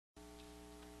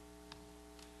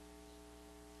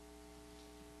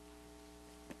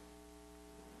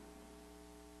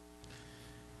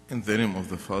In the name of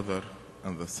the Father,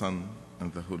 and the Son,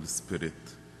 and the Holy Spirit,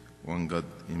 one God,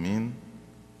 Amen.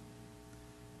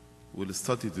 We'll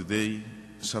study today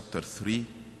chapter 3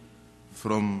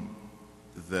 from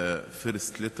the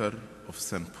first letter of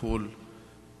St. Paul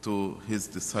to his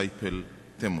disciple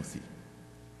Timothy.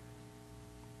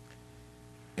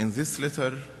 In this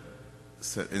letter,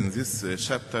 in this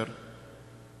chapter,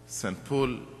 St.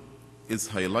 Paul is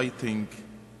highlighting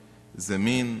the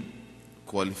main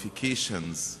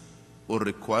qualifications or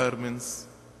requirements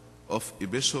of a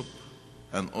bishop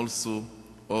and also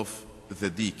of the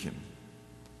deacon.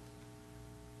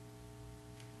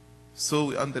 So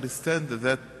we understand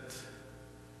that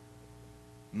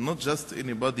not just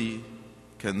anybody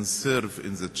can serve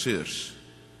in the church,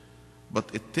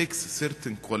 but it takes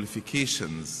certain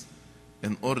qualifications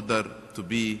in order to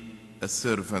be a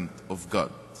servant of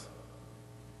God.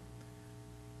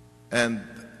 And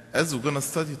as we're going to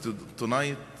study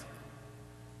tonight,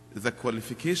 the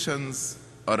qualifications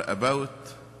are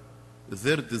about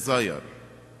their desire,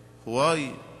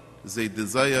 why they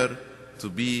desire to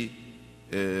be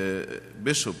a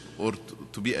bishop or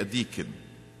to be a deacon,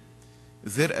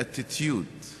 their attitude,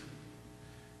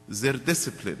 their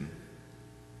discipline,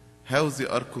 how they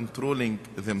are controlling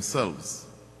themselves,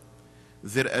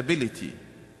 their ability.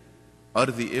 Are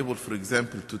they able, for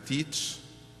example, to teach?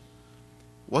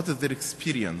 What is their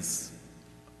experience?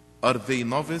 Are they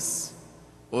novice,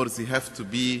 or they have to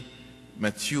be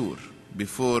mature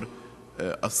before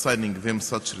assigning them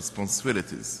such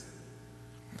responsibilities?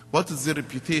 What is their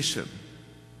reputation,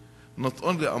 not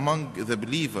only among the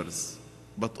believers,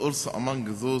 but also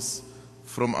among those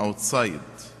from outside?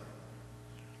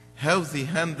 How they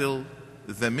handle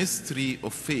the mystery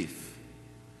of faith.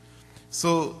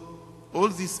 So all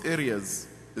these areas,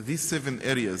 these 7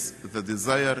 areas, the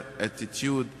desire,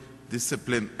 attitude,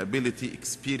 discipline, ability,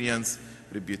 experience,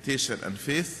 reputation, and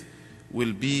faith,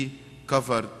 will be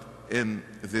covered in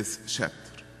this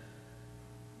chapter.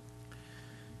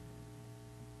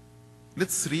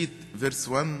 Let's read verse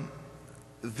 1.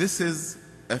 This is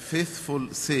a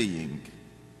faithful saying.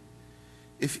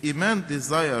 If a man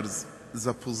desires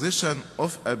the position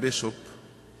of a bishop,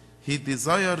 he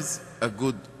desires a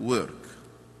good work.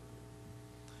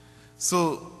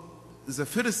 So the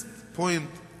first point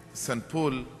St.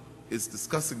 Paul is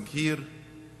discussing here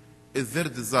is their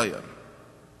desire.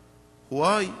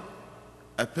 Why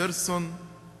a person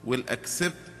will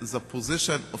accept the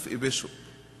position of a bishop?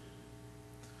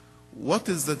 What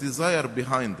is the desire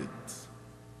behind it?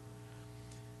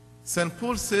 St.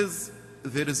 Paul says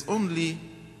there is only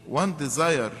one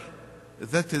desire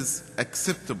that is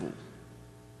acceptable.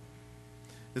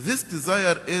 This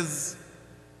desire is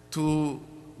to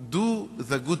do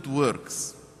the good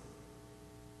works.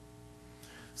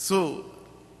 So,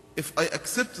 if I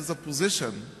accept the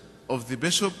position of the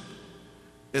bishop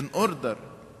in order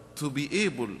to be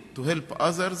able to help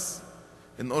others,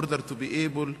 in order to be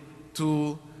able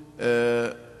to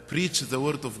preach the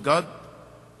word of God,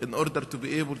 in order to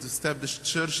be able to establish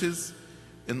churches,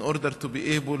 in order to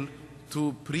be able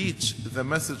to preach the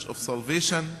message of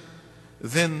salvation,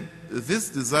 then this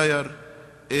desire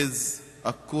is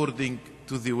according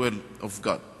to the will of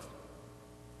God.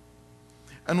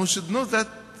 And we should know that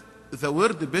the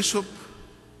word bishop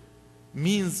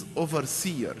means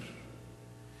overseer,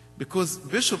 because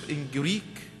bishop in Greek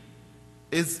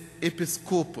is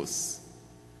episkopos,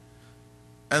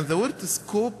 and the word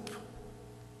scope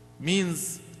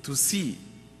means to see,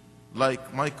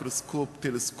 like microscope,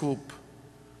 telescope,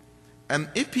 and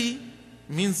epi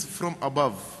means from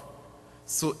above.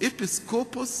 So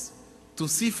episkopos, to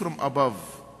see from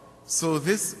above. So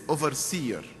this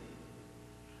overseer,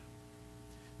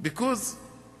 because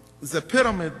the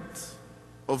pyramid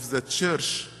of the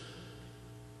church,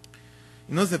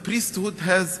 the priesthood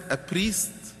has a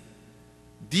priest,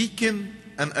 deacon,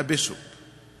 and a bishop.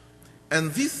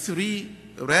 And these 3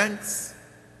 ranks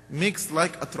makes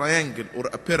like a triangle or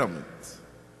a pyramid.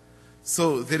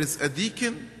 So there is a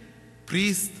deacon,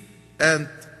 priest, and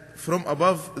from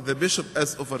above the bishop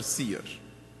as overseer.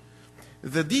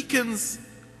 The deacons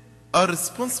are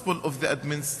responsible of the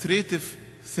administrative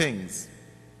things,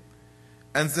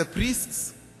 and the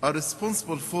priests are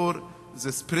responsible for the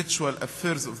spiritual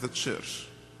affairs of the church.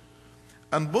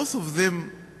 And both of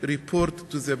them report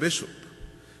to the bishop.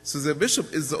 So the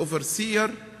bishop is the overseer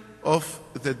of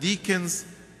the deacons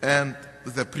and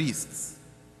the priests.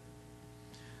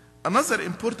 Another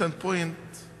important point,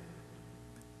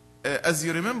 as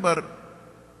you remember,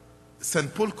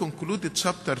 St. Paul concluded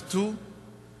chapter 2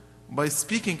 by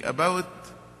speaking about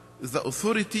the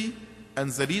authority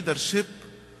and the leadership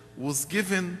was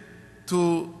given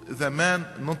to the man,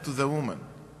 not to the woman.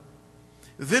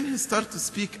 Then he started to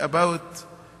speak about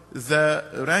the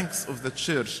ranks of the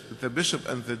church, the bishop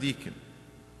and the deacon.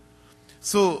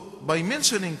 So by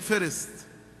mentioning first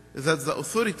that the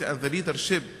authority and the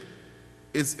leadership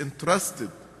is entrusted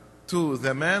to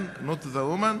the man, not the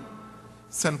woman,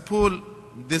 St. Paul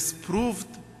disproved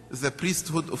the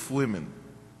priesthood of women.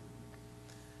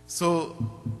 So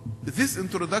this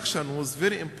introduction was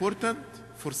very important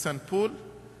for St. Paul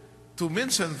to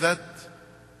mention that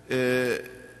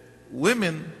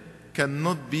women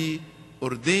cannot be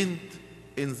ordained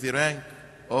in the rank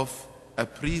of a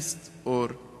priest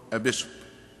or a bishop.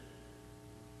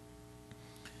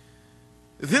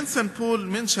 Then St. Paul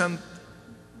mentioned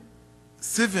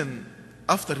 7,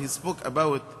 after he spoke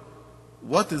about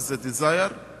what is the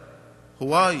desire,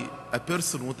 why a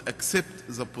person would accept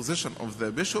the position of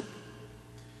the bishop,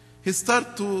 he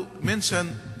started to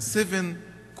mention 7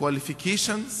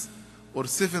 qualifications or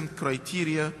 7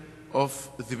 criteria of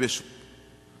the bishop.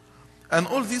 And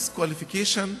all these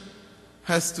qualifications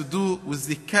has to do with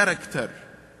the character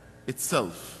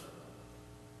itself.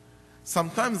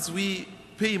 Sometimes we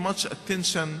pay much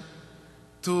attention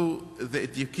to the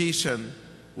education,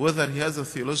 whether he has a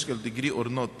theological degree or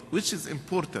not, which is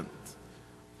important.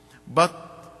 But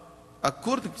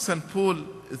according to St. Paul,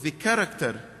 the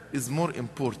character is more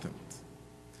important.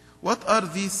 What are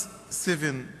these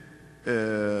 7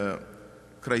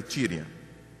 criteria?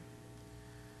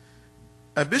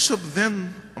 A bishop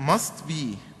then must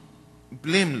be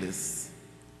blameless,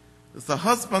 the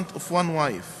husband of one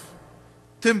wife,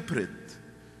 temperate,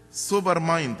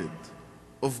 sober-minded,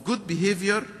 of good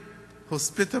behavior,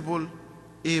 hospitable,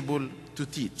 able to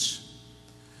teach.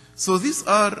 So these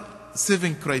are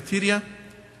 7 criteria.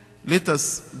 Let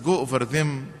us go over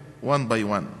them one by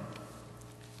one.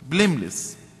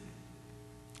 Blameless.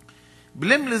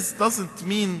 Blameless doesn't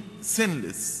mean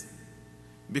sinless,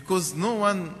 because no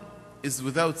one is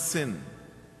without sin.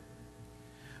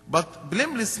 But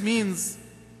blameless means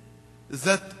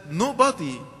that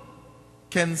nobody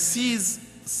can seize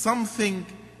something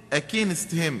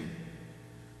against him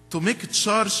to make a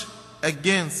charge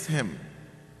against him.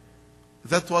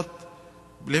 That's what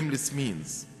blameless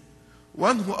means.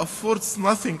 One who affords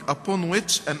nothing upon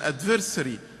which an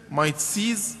adversary might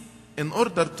seize in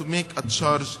order to make a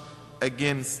charge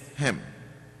against him.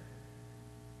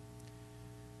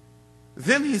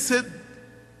 Then he said,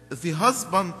 the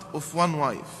husband of one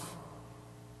wife.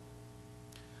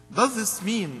 Does this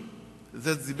mean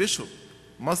that the bishop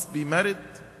must be married?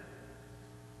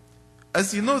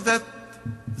 As you know that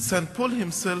St. Paul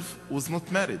himself was not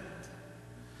married.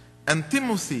 And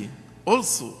Timothy,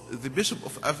 also the bishop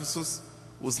of Ephesus,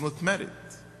 was not married.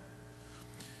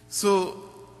 So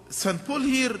St. Paul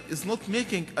here is not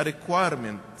making a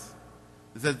requirement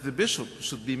that the bishop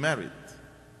should be married.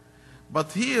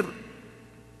 But here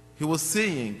he was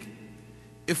saying,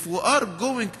 if we are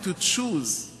going to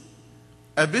choose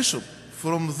a bishop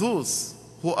from those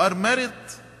who are married,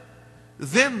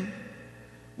 then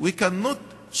we cannot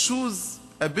choose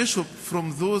a bishop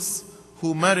from those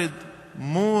who married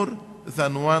more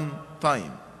than one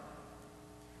time.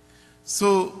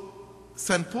 So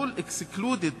St. Paul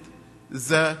excluded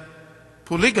the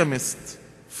polygamist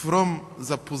from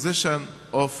the position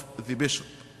of the bishop.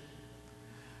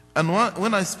 And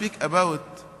when I speak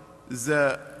about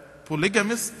the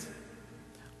polygamist,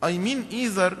 I mean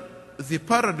either the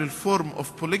parallel form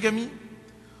of polygamy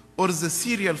or the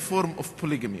serial form of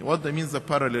polygamy. What that means, the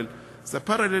parallel? The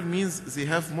parallel means they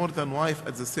have more than one wife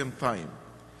at the same time.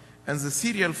 And the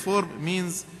serial form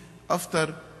means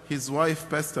after his wife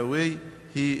passed away,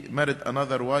 he married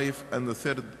another wife, and the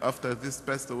third, after this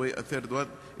passed away, a third one,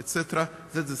 etc.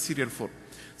 That's the serial form.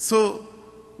 So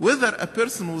whether a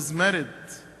person was married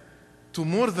to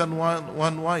more than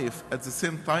one wife at the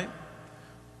same time,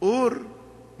 or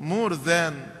more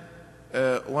than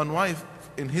one wife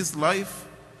in his life,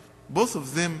 both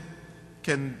of them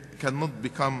cannot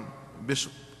become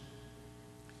bishop.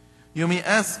 You may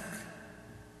ask,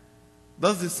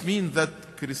 does this mean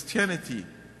that Christianity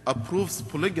approves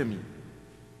polygamy,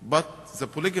 but the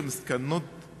polygamists cannot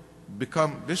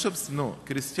become bishops? No,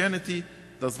 Christianity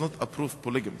does not approve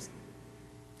polygamy.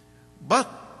 But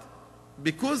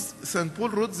because St. Paul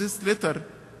wrote this letter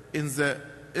in the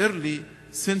early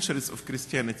centuries of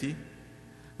Christianity,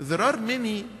 there are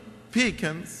many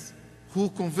pagans who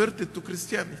converted to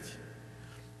Christianity.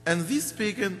 And these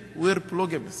pagans were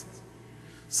polygamists.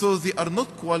 So they are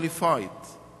not qualified.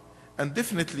 And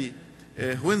definitely,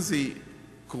 when they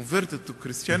converted to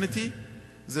Christianity,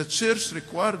 the church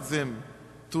required them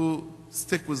to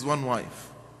stick with one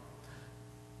wife.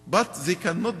 But they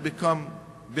cannot become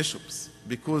bishops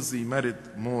because they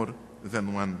married more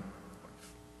than one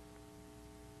wife.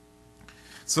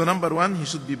 So number one, he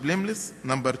should be blameless.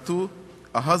 Number two,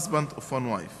 a husband of one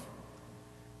wife.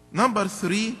 Number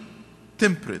three,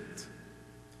 temperate.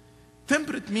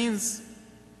 Temperate means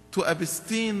to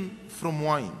abstain from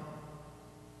wine.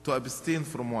 To abstain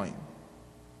from wine.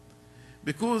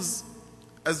 Because,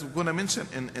 as we're going to mention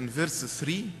in verse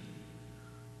 3,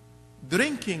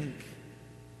 drinking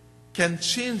can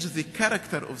change the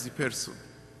character of the person.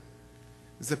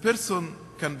 The person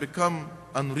can become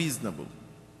unreasonable,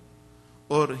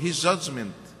 or his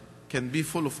judgment can be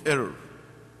full of error.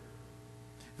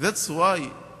 That's why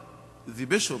the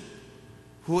bishop,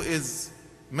 who is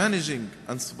managing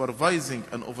and supervising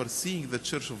and overseeing the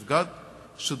Church of God,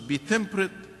 should be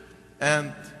temperate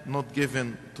and not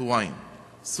given to wine.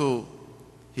 So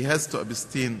he has to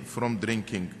abstain from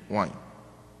drinking wine.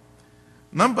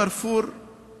 Number four,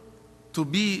 to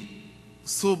be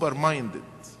sober-minded,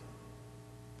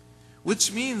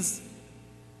 which means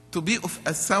to be of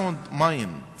a sound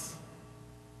mind,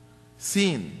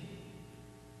 sane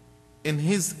in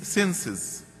his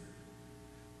senses,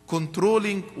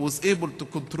 was able to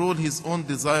control his own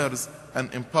desires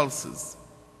and impulses.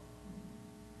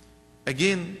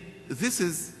 Again, this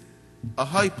is a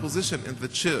high position in the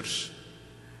church,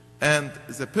 and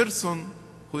the person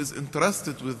who is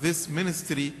entrusted with this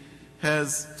ministry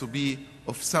has to be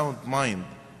of sound mind,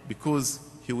 because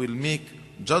he will make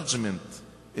judgment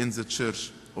in the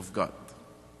church of God.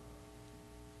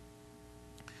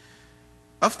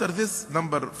 After this,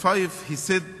 number 5, he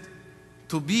said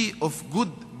to be of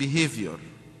good behavior.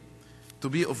 To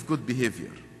be of good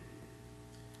behavior.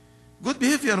 Good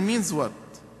behavior means what?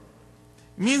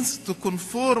 Means to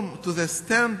conform to the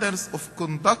standards of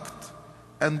conduct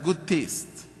and good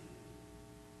taste.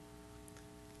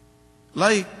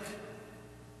 Like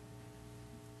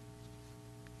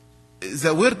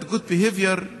the word good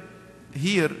behavior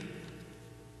here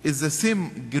is the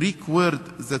same Greek word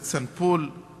that St. Paul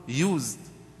used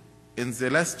in the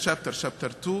last chapter, chapter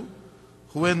 2,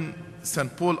 when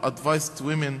St. Paul advised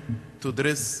women to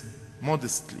dress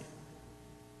modestly.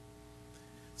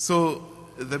 So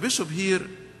the bishop here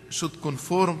should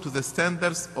conform to the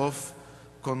standards of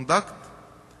conduct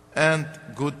and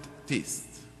good taste.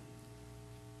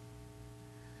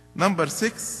 Number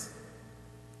 6,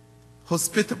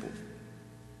 hospitable.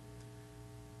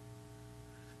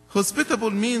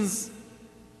 Hospitable means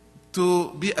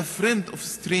to be a friend of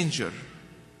stranger.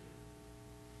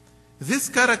 This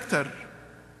character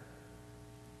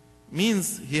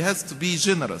means he has to be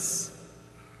generous.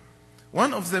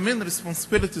 One of the main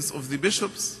responsibilities of the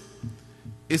bishops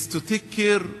is to take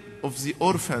care of the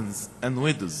orphans and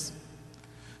widows.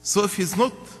 So if he's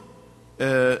not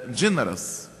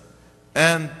generous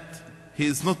and he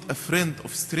is not a friend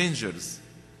of strangers,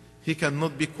 he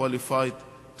cannot be qualified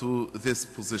to this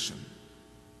position.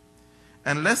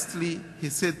 And lastly, he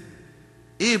said,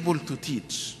 able to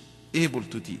teach. Able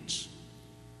to teach.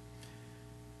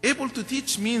 Able to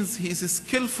teach means he is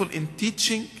skillful in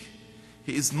teaching.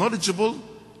 He is knowledgeable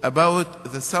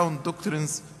about the sound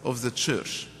doctrines of the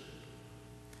church.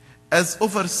 As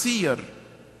overseer,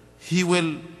 he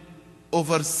will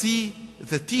oversee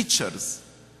the teachers.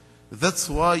 That's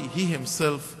why he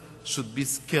himself should be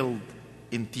skilled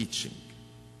in teaching.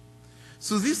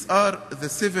 So these are the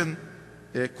 7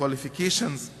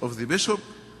 qualifications of the bishop: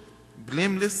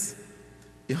 blameless,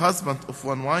 a husband of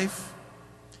one wife,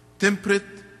 temperate,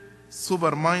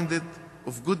 sober-minded,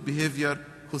 of good behavior,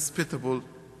 hospitable,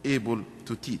 able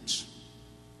to teach.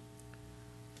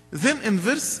 Then in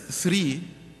verse 3,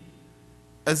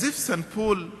 as if St.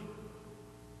 Paul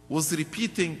was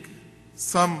repeating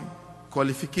some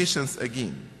qualifications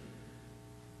again,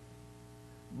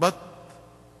 but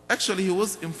actually he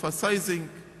was emphasizing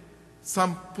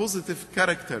some positive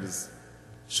characters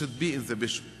should be in the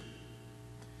bishop.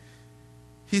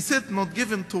 He said, not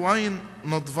given to wine,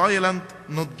 not violent,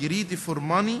 not greedy for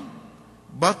money,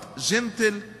 but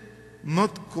gentle,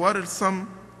 not quarrelsome,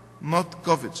 not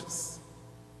covetous.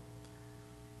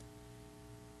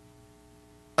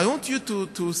 I want you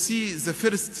to see the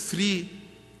first 3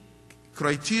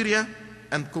 criteria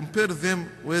and compare them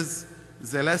with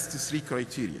the last 3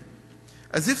 criteria.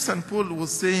 As if St. Paul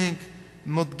was saying,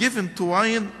 not given to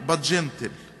wine, but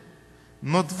gentle,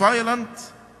 not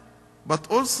violent,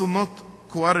 but also not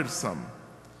quarrelsome,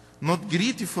 not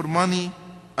greedy for money,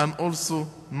 and also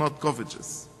not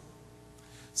covetous.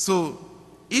 So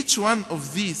each one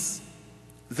of these,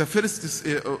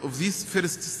 these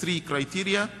first 3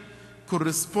 criteria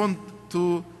correspond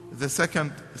to the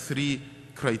second 3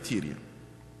 criteria.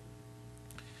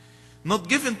 Not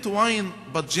given to wine,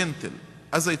 but gentle.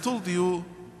 As I told you,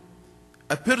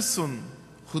 a person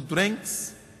who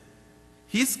drinks,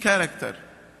 his character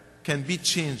can be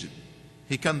changed.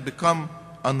 He can become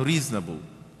unreasonable.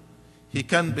 He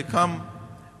can become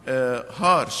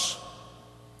harsh.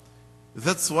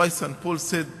 That's why St. Paul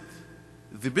said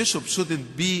the bishop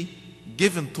shouldn't be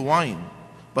given to wine,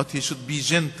 but he should be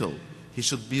gentle, he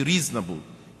should be reasonable,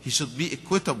 he should be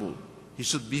equitable, he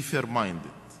should be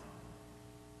fair-minded.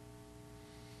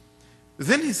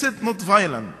 Then he said not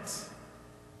violent.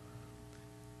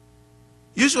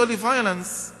 Usually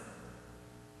violence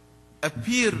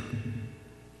appear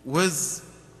with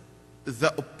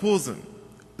the opposing,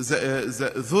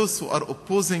 those who are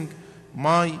opposing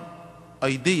my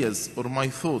ideas or my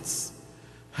thoughts,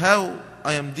 how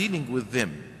I am dealing with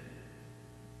them.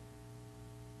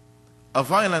 A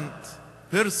violent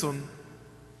person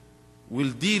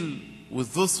will deal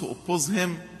with those who oppose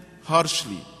him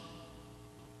harshly,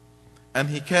 and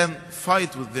he can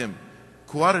fight with them,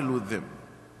 quarrel with them.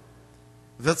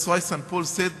 That's why St. Paul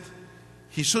said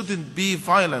he shouldn't be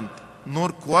violent nor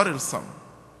quarrelsome,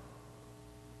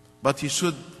 but he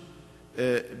should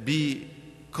be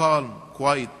calm,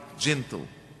 quiet, gentle.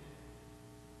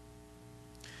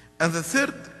 And the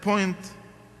third point,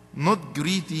 not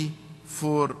greedy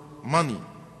for money.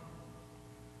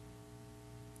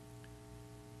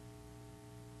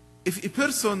 If a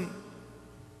person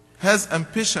has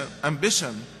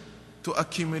ambition to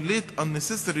accumulate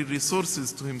unnecessary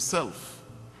resources to himself,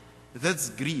 that's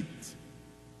greed.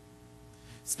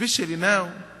 Especially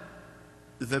now,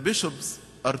 the bishops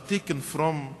are taken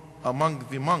from among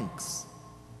the monks,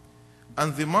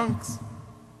 and the monks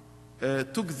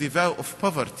took the vow of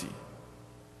poverty.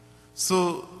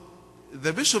 So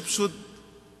the bishop should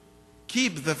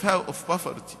keep the vow of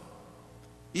poverty.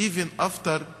 Even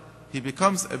after he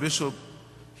becomes a bishop,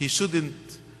 he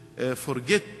shouldn't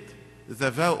forget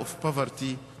the vow of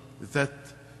poverty that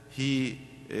he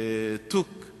took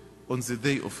on the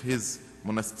day of his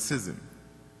monasticism.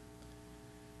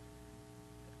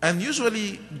 And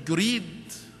usually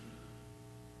greed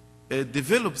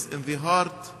develops in the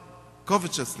heart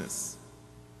covetousness.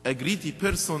 A greedy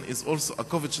person is also a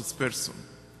covetous person,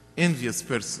 envious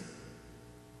person.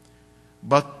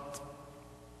 But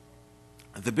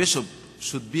the bishop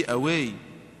should be away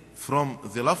from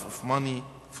the love of money,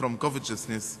 from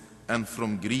covetousness, and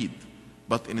from greed.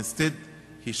 But instead,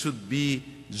 he should be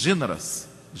generous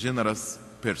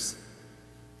person.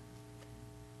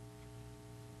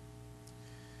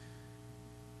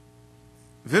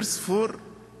 Verse 4,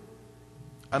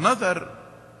 another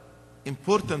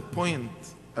important point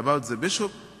about the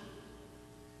bishop.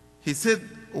 He said,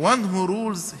 one who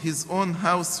rules his own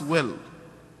house well,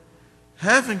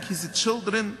 having his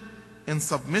children in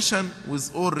submission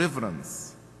with all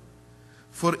reverence.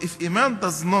 For if a man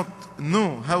does not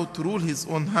know how to rule his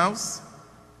own house,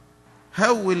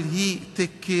 how will he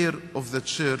take care of the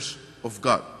church of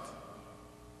God?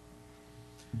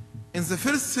 In the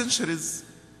first centuries,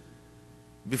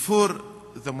 before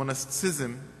the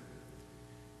monasticism,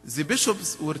 the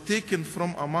bishops were taken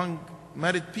from among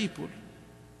married people.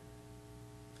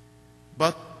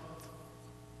 But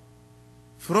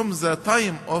from the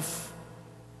time of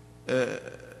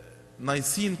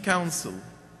Nicene Council,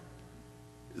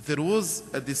 there was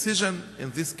a decision in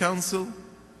this council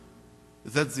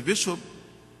that the bishop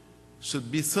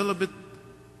should be celibate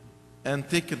and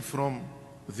taken from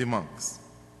the monks.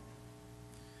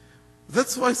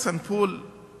 That's why St. Paul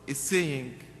is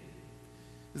saying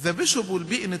the bishop will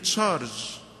be in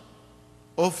charge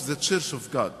of the church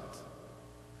of God.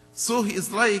 So he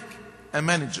is like a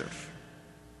manager.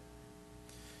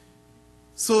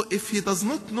 So if he does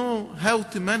not know how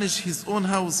to manage his own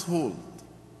household,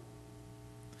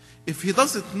 if he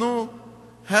doesn't know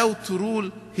how to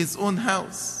rule his own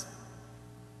house,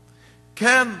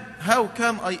 how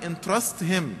can I entrust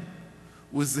him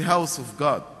with the house of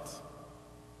God?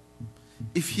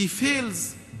 If he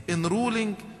fails in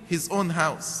ruling his own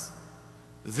house,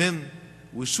 then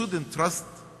we shouldn't trust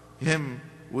him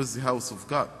with the house of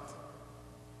God.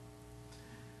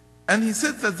 And he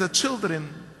said that the children,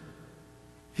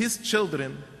 his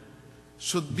children,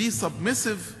 should be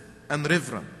submissive and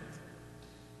reverent.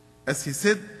 As he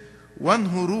said, one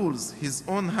who rules his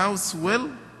own house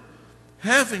well,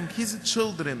 having his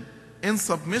children in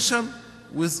submission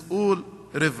with all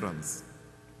reverence.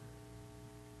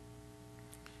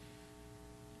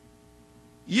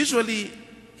 Usually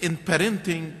in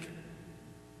parenting,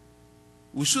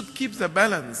 we should keep the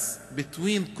balance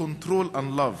between control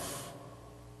and love.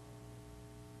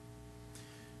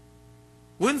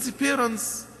 When the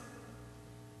parents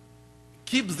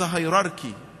keep the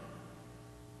hierarchy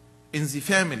in the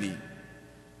family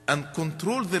and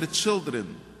control their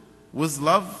children with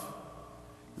love,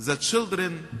 the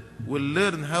children will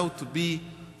learn how to be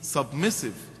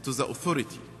submissive to the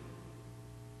authority.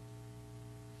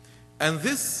 And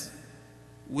this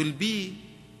will be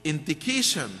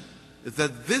indication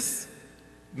that this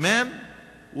man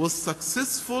was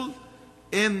successful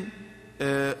in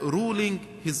ruling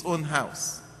his own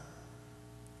house,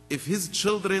 if his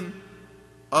children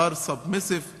are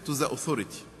submissive to the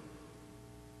authority.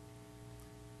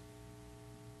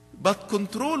 But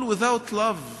control without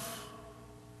love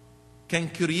can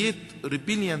create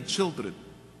rebellious children.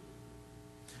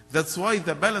 That's why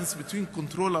the balance between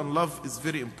control and love is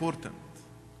very important.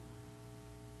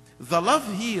 The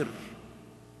love here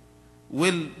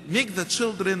will make the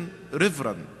children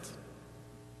reverent,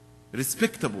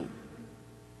 respectable,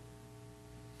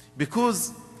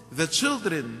 because the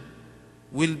children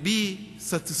will be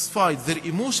satisfied, their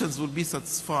emotions will be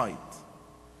satisfied.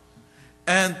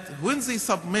 And when they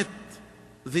submit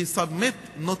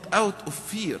not out of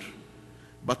fear,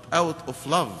 but out of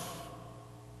love.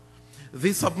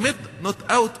 They submit not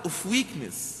out of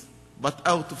weakness, but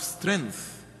out of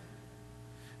strength.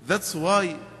 That's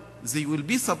why they will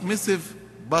be submissive,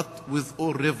 but with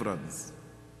all reverence.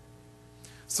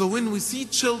 So when we see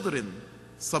children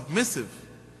submissive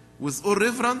with all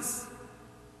reverence,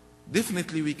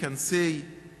 definitely we can say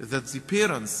that the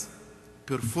parents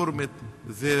performed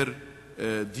their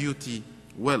duty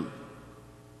well.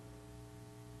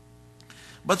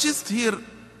 But just here,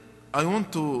 I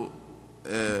want to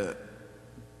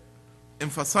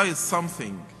emphasize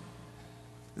something,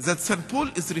 that St. Paul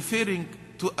is referring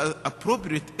to an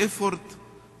appropriate effort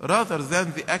rather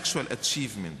than the actual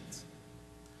achievement.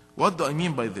 What do I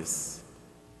mean by this?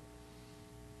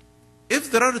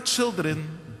 If there are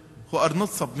children who are not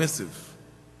submissive,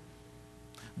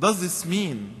 does this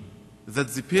mean that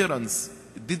the parents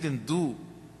didn't do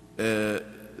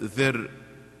their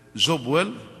job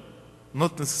well?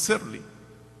 Not necessarily.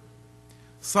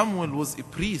 Samuel was a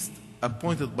priest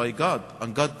appointed by God,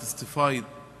 and God testified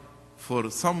for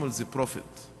Samuel the prophet.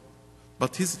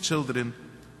 But his children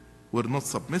were not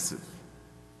submissive.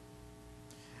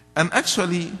 And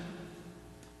actually,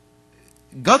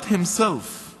 God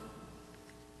himself,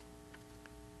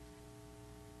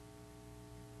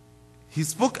 he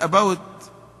spoke about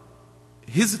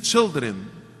his children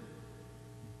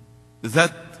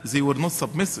that they were not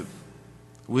submissive.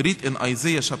 We read in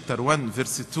Isaiah chapter 1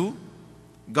 verse 2,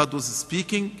 God was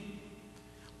speaking,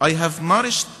 I have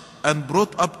nourished and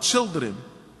brought up children,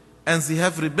 and they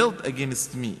have rebelled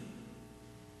against me.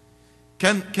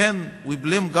 Can we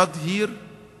blame God here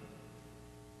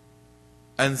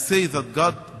and say that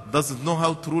God doesn't know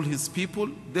how to rule his people?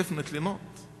 Definitely not.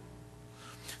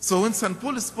 So when St.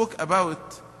 Paul spoke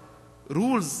about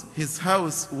rules his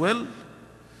house well,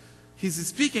 he's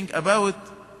speaking about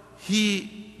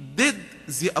he did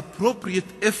the appropriate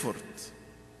effort,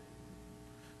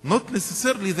 not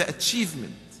necessarily the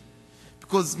achievement.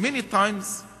 Because many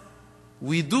times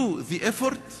we do the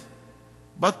effort,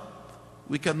 but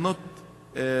we cannot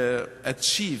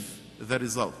achieve the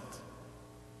result.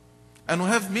 And we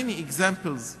have many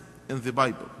examples in the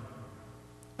Bible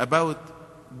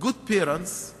about good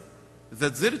parents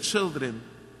that their children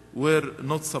were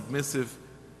not submissive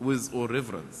with all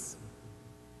reverence.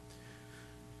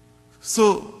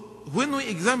 So when we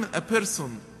examine a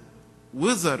person,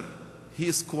 whether he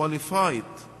is qualified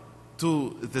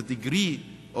to the degree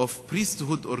of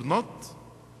priesthood or not,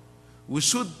 we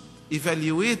should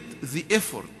evaluate the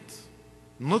effort,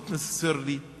 not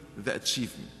necessarily the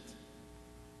achievement.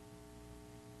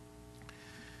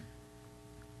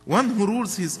 One who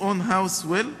rules his own house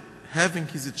well, having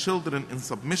his children in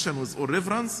submission with all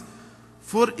reverence,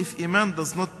 for if a man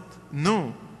does not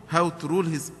know how to rule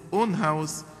his own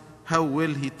house, how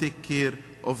will he take care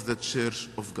of the church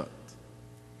of God?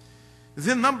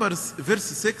 Then Numbers verse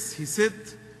 6, he said,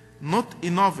 not a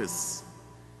novice,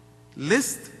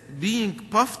 lest being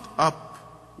puffed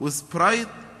up with pride,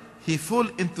 he fall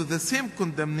into the same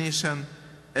condemnation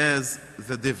as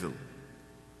the devil.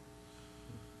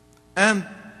 And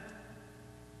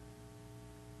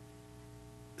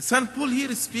St. Paul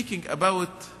here is speaking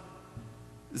about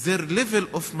their level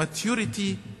of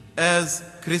maturity as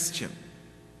Christian.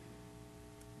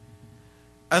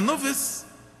 A novice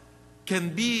can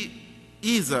be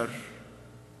either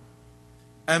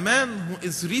a man who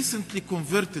is recently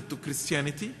converted to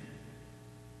Christianity,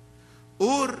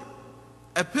 or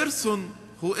a person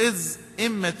who is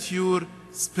immature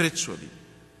spiritually.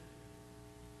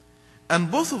 And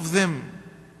both of them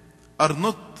are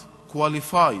not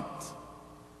qualified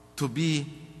to be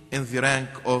in the rank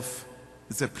of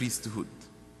the priesthood.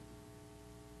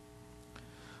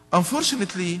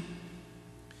 Unfortunately,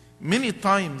 many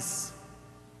times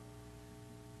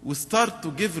we start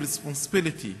to give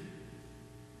responsibility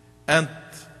and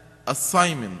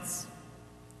assignments,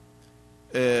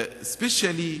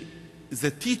 especially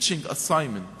the teaching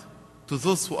assignment to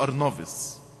those who are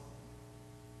novice.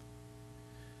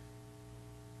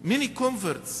 Many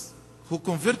converts who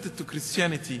converted to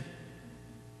Christianity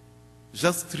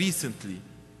just recently,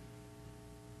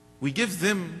 we give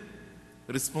them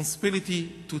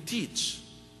responsibility to teach.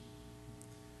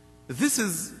 This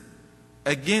is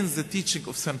against the teaching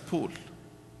of St. Paul.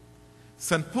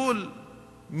 St. Paul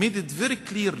made it very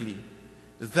clearly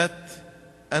that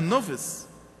a novice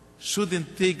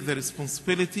shouldn't take the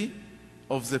responsibility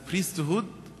of the priesthood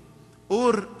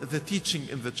or the teaching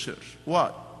in the church.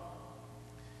 Why?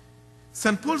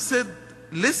 St. Paul said,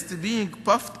 lest being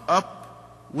puffed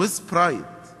up with pride.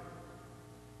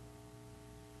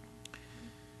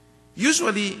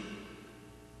 Usually,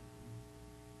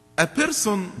 a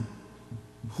person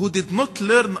who did not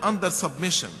learn under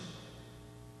submission,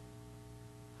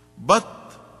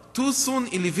 but too soon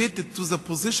elevated to the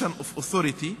position of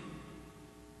authority,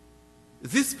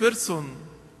 this person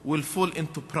will fall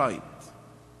into pride.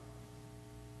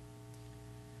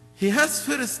 He has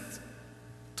first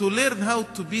to learn how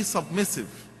to be submissive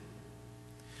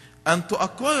and to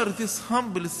acquire this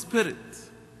humble spirit.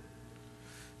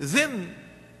 Then,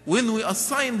 when we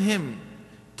assign him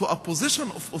to a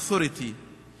position of authority,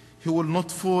 he will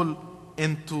not fall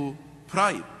into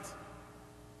pride.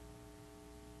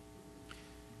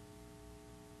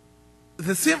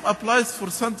 The same applies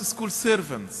for Sunday school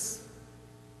servants.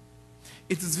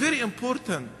 It is very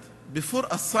important before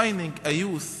assigning a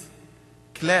youth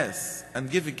class and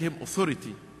giving him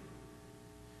authority,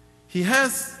 he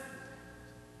has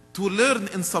to learn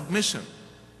in submission.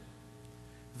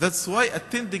 That's why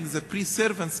attending the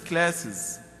pre-servants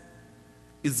classes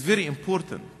is very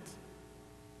important.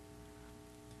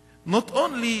 Not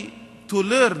only to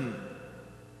learn,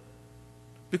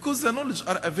 because the knowledge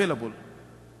are available,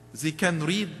 they can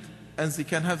read and they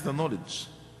can have the knowledge.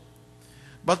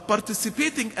 But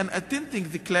participating and attending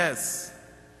the class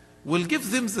will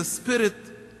give them the spirit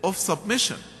of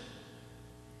submission.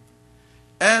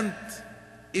 And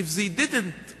if they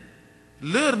didn't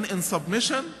learn in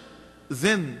submission,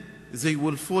 then they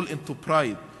will fall into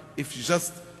pride if you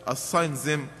just assign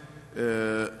them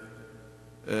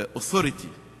authority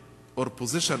or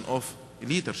position of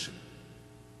leadership.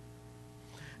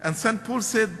 And St. Paul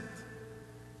said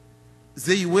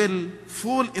they will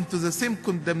fall into the same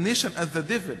condemnation as the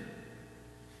devil.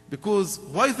 Because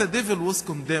why the devil was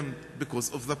condemned?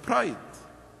 Because of the pride.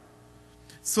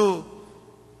 So,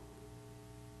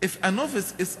 if a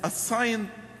novice is assigned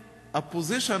a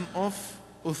position of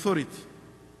authority,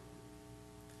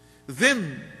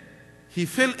 then he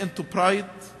fell into pride,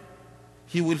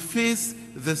 he will face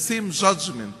the same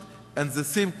judgment and the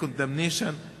same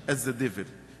condemnation as the devil,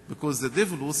 because the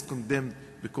devil was condemned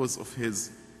because of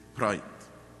his pride.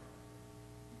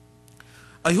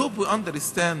 I hope we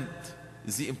understand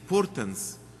the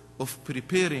importance of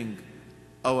preparing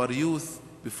our youth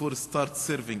before start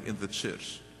serving in the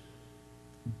church.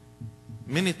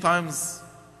 Many times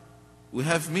we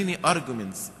have many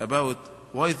arguments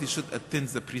about why they should attend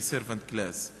the pre-servant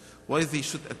class, why they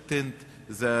should attend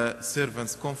the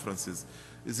servants' conferences.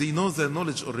 They know the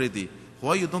knowledge already.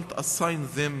 Why you don't assign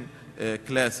them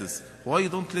classes? Why you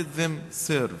don't let them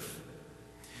serve?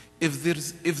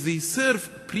 If they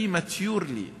serve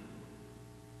prematurely,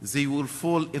 they will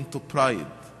fall into pride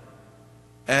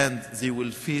and they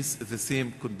will face the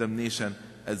same condemnation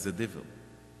as the devil.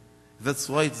 That's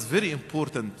why it's very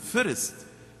important first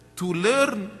to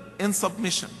learn in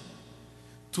submission,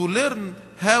 to learn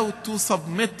how to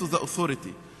submit to the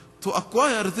authority, to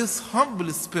acquire this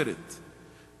humble spirit.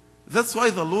 That's why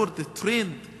the Lord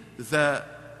trained the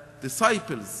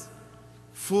disciples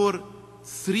for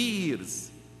 3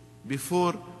 years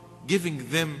before giving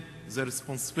them the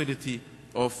responsibility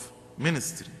of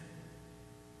ministry.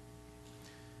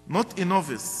 Not a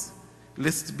novice,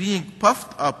 lest being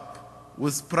puffed up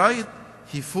with pride,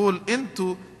 he fall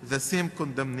into the same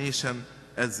condemnation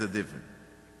as the devil.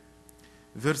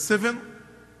 Verse 7,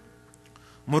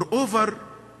 moreover,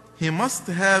 he must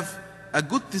have a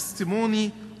good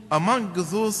testimony among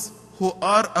those who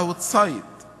are outside,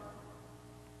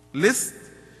 lest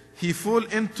he fall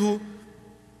into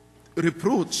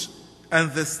reproach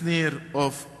and the snare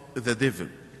of the devil.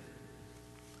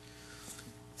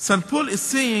 St. Paul is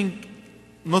saying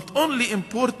not only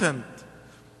important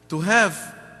to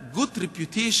have good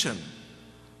reputation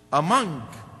among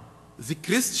the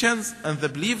Christians and the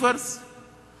believers,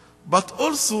 but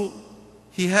also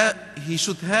he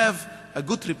should have a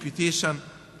good reputation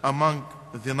among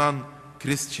the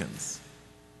non-Christians.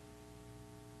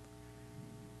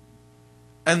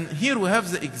 And here we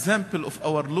have the example of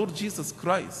our Lord Jesus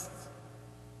Christ.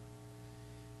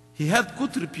 He had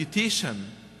good reputation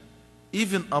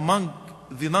even among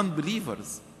the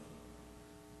non-believers.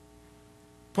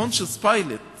 Pontius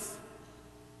Pilate,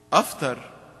 after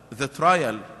the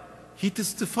trial, he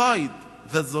testified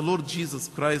that the Lord Jesus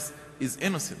Christ is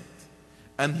innocent,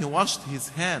 and he washed his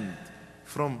hand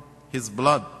from his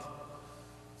blood.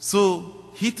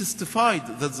 So he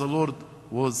testified that the Lord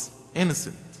was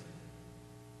innocent.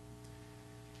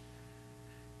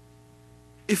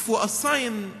 If we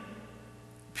assign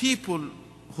people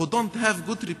who don't have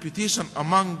good reputation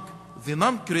among the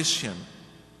non-Christian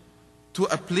to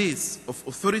a place of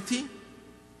authority,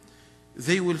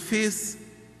 they will face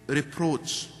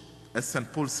reproach. As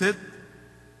St. Paul said,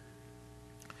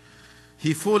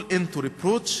 he fall into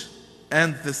reproach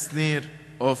and the snare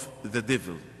of the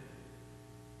devil.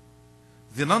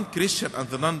 The non-Christian and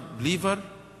the non-believer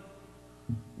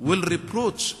will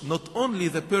reproach not only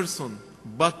the person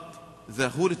but the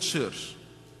whole church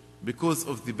because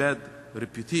of the bad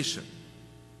reputation.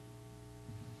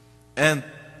 And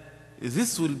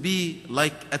this will be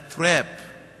like a trap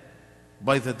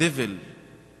by the devil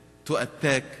to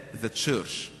attack the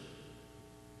church.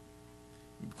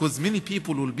 Because many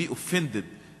people will be offended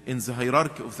in the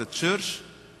hierarchy of the church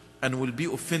and will be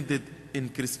offended in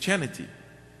Christianity.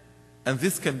 And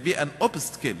this can be an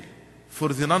obstacle for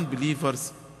the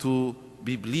non-believers to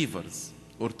be believers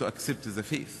or to accept the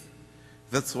faith.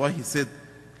 That's why he said,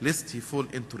 lest he fall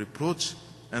into reproach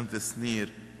and the snare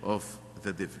of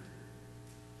the devil.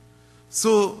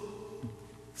 So,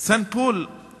 St. Paul,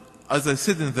 as I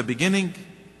said in the beginning,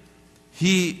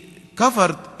 he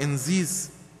covered in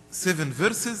these 7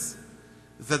 verses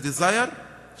the desire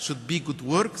should be good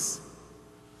works,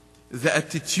 the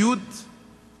attitude,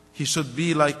 he should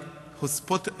be like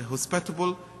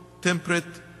hospitable, temperate,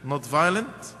 not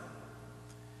violent,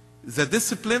 the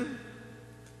discipline,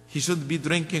 he should be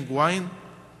drinking wine,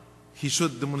 he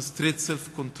should demonstrate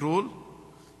self-control,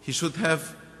 he should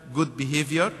have good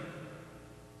behavior,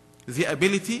 the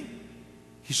ability,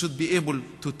 he should be able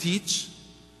to teach,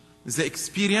 the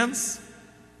experience,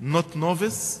 not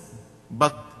novice,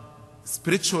 but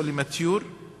spiritually mature,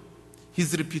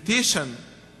 his reputation,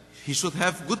 he should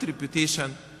have good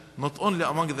reputation, not only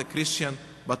among the Christian,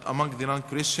 but among the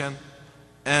non-Christian,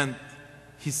 and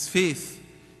his faith,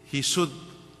 he should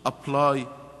apply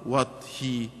what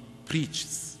he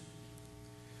preaches.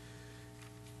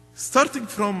 Starting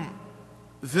from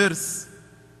verse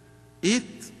 8,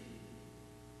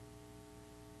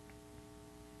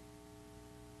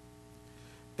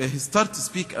 he starts to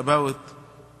speak about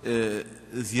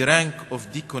the rank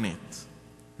of deaconate.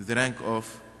 The rank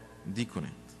of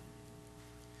deaconate.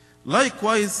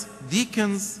 Likewise,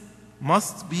 deacons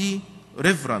must be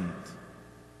reverent,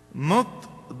 not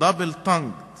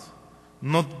double-tongued,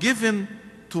 not given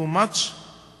too much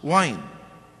wine,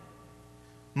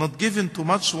 not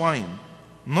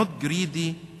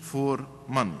greedy for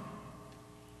money.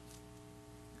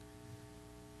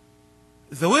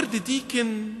 The word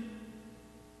deacon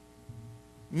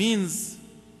means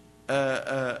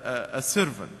a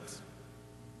servant.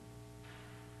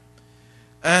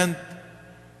 And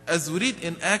as we read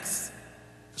in Acts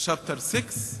chapter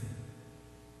 6,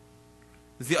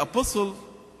 the apostle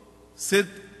said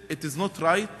it is not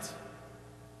right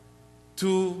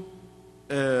to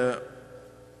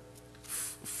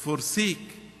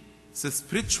forsake the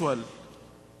spiritual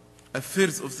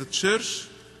affairs of the church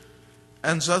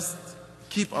and just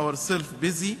keep ourselves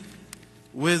busy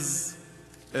with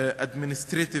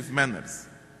administrative manners.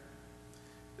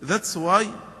 That's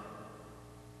why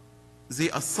they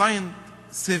assigned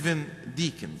 7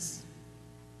 deacons.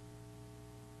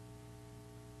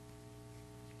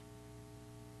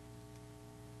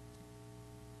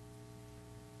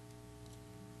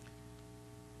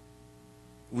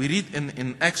 We read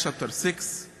in Acts chapter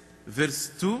 6,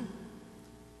 verse 2,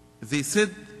 they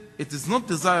said, it is not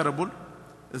desirable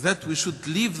that we should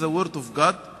leave the word of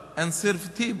God and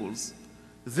serve tables.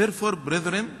 Therefore,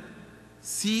 brethren,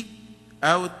 seek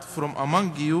out from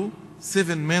among you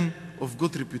 7 men of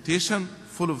good reputation,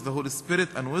 full of the Holy Spirit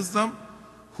and wisdom,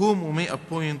 whom we may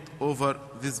appoint over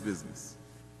this business.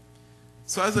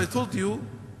 So as I told you,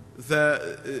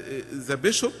 the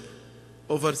bishop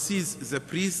oversees the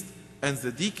priest and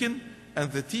the deacon,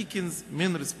 and the deacon's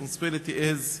main responsibility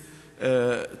is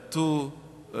to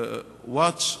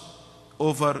watch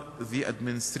over the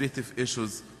administrative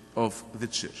issues of the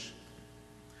church.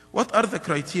 What are the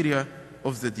criteria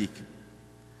of the deacon?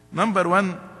 Number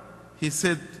 1, he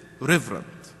said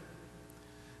reverent.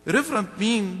 Reverent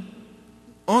means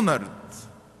honored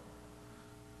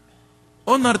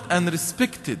and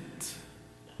respected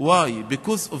Why?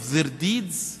 Because of their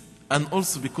deeds and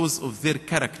also because of their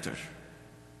character.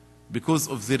 Because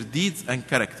of their deeds and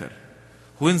character.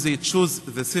 When they chose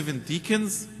the 7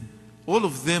 deacons, all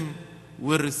of them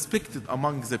were respected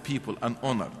among the people and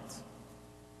honored.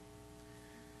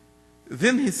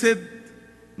 Then he said,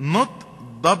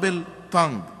 not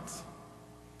double-tongued.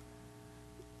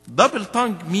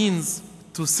 Double-tongued means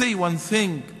to say one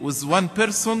thing with one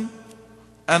person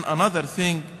and another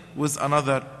thing with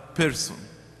another person.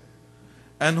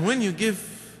 And when you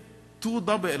give two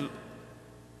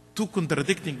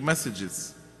contradicting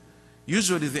messages,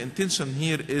 usually the intention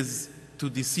here is to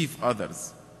deceive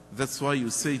others. That's why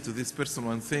you say to this person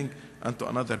one thing and to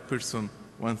another person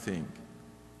one thing.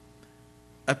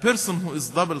 A person who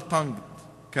is double-tongued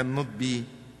cannot be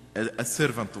a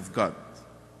servant of God.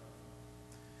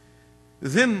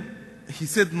 Then he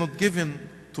said, not given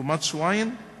too much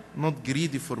wine, not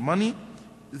greedy for money.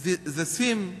 The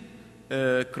same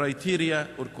criteria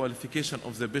or qualification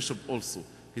of the bishop also.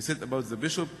 He said about the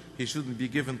bishop, he shouldn't be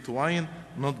given to wine,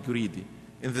 not greedy.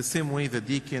 In the same way, the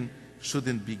deacon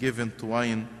shouldn't be given to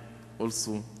wine,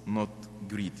 also not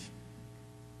greedy.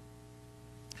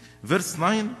 Verse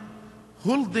 9,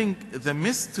 holding the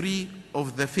mystery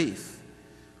of the faith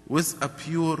with a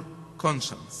pure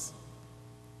conscience.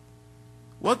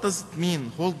 What does it mean,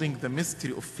 holding the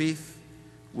mystery of faith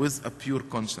with a pure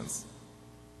conscience?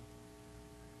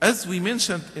 As we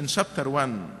mentioned in chapter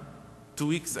 1, 2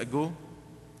 weeks ago,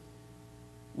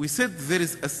 we said there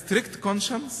is a strict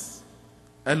conscience,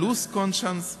 a loose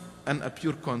conscience, and a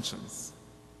pure conscience.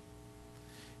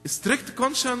 A strict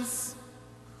conscience,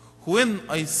 when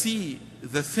I see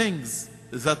the things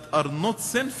that are not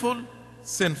sinful,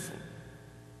 sinful.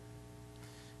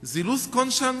 The loose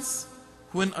conscience,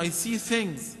 when I see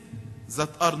things that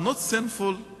are not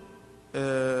sinful,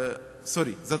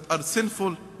 that are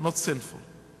sinful, not sinful.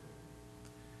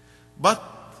 But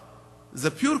the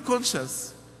pure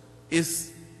conscience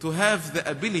is to have the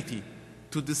ability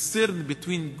to discern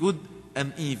between good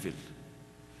and evil,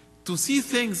 to see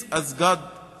things as God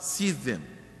sees them.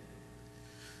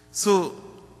 So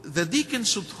the deacon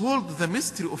should hold the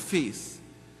mystery of faith.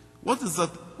 What is that?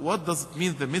 What does it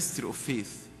mean, the mystery of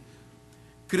faith?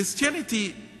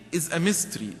 Christianity is a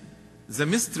mystery, the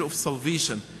mystery of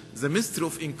salvation, the mystery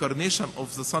of incarnation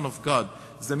of the Son of God,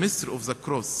 the mystery of the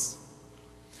cross.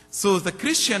 So the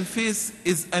Christian faith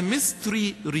is a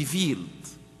mystery revealed.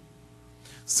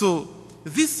 So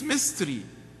this mystery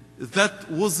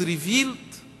that was revealed,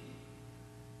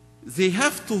 they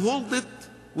have to hold it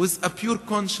with a pure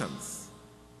conscience,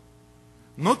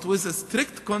 not with a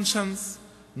strict conscience,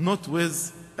 not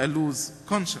with a loose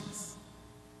conscience.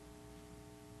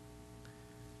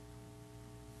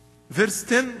 Verse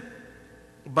 10,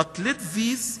 but let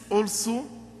these also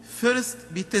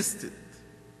first be tested.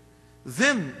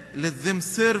 Then let them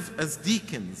serve as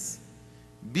deacons,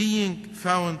 being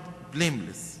found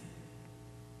blameless.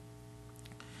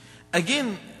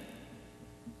 Again,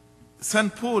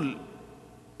 St. Paul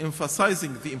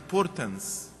emphasizing the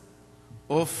importance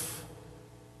of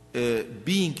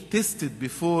being tested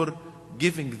before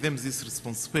giving them this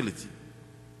responsibility.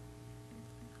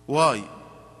 Why?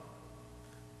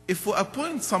 If we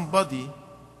appoint somebody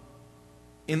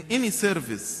in any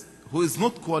service who is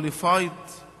not qualified,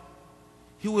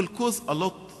 he will cause a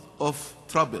lot of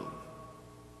trouble.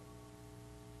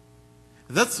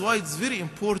 That's why it's very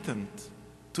important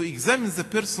to examine the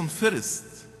person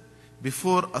first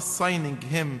before assigning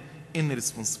him any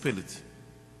responsibility.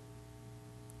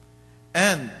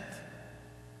 And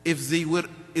if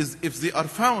they are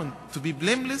found to be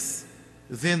blameless,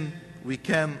 then we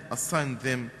can assign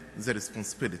them the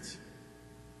responsibility.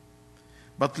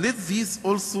 But let these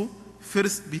also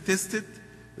first be tested,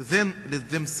 then let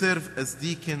them serve as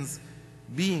deacons,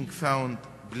 being found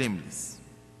blameless.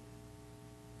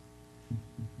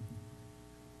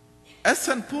 As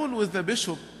St. Paul was the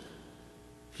bishop,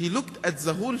 he looked at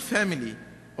the whole family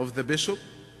of the bishop,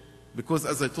 because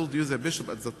as I told you, the bishop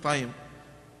at that time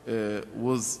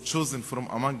was chosen from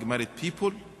among married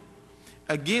people.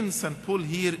 Again, St. Paul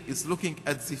here is looking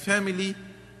at the family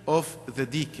of the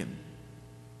deacon.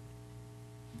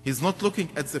 He's not looking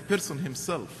at the person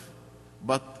himself,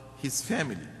 but his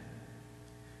family.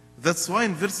 That's why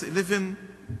in verse 11,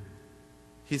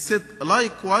 he said,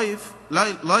 likewise,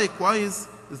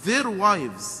 their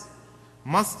wives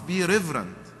must be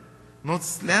reverent, not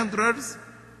slanderers,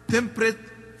 temperate,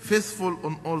 faithful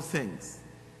on all things.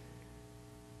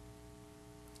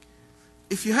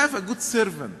 If you have a good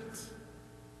servant,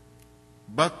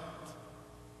 but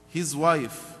his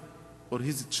wife or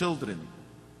his children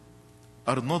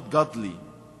are not godly,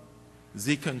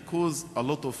 they can cause a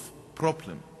lot of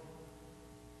problem.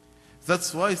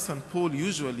 That's why St. Paul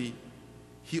usually,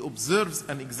 he observes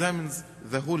and examines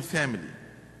the whole family.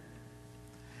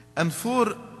 And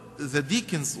for the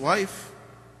deacon's wife,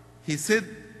 he said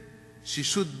she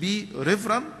should be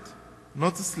reverent,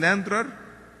 not a slanderer,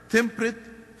 temperate,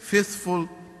 faithful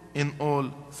in all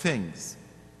things.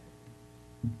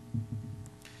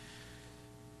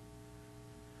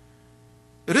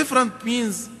 Reverent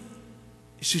means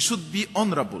she should be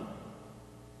honorable.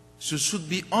 She should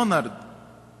be honored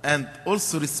and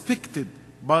also respected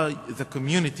by the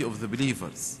community of the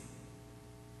believers.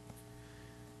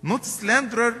 Not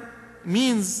slanderer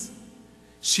means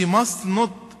she must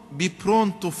not be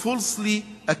prone to falsely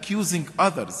accusing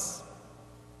others.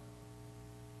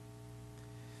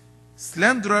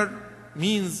 Slanderer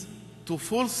means to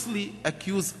falsely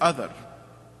accuse others.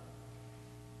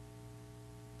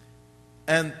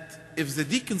 And if the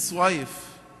deacon's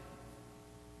wife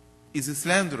is a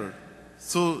slanderer,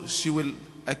 so she will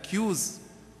accuse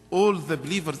all the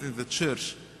believers in the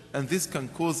church, and this can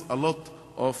cause a lot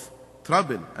of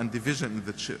trouble and division in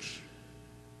the church.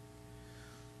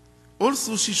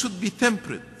 Also, she should be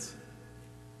temperate,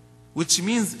 which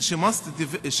means she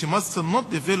must not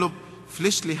develop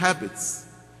fleshly habits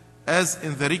as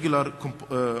in the regular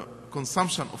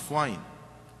consumption of wine.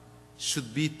 She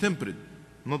should be temperate,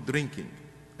 not drinking,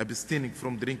 abstaining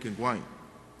from drinking wine.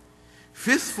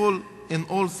 Faithful in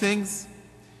all things,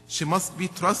 she must be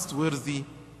trustworthy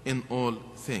in all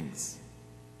things.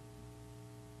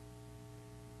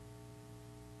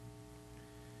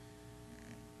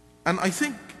 And I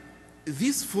think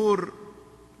these 4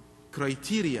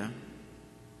 criteria,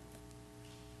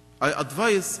 I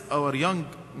advise our young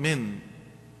men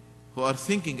who are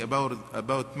thinking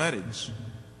about marriage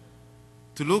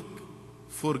to look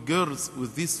for girls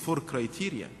with these 4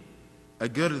 criteria. A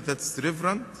girl that's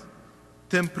reverent,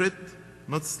 temperate,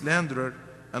 not slanderer,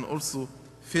 and also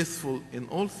faithful in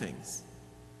all things.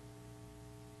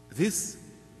 This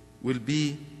will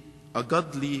be a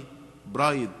godly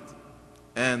bride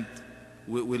and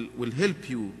will help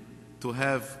you to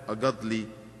have a godly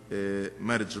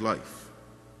marriage life.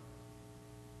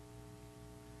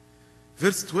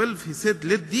 Verse 12, he said,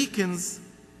 let deacons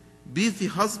be the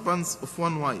husbands of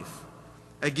one wife.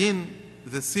 Again,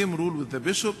 the same rule with the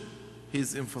bishop. He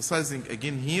is emphasizing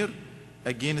again here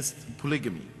against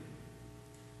polygamy,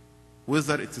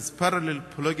 whether it is parallel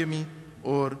polygamy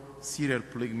or serial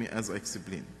polygamy, as I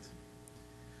explained.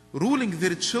 Ruling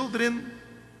their children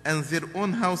and their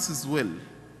own houses well.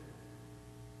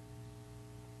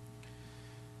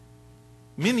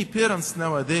 Many parents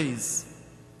nowadays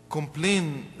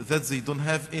complain that they don't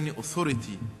have any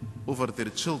authority over their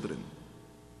children,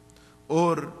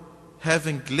 or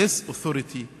having less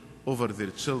authority over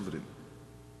their children.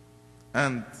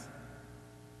 And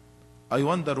I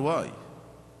wonder why.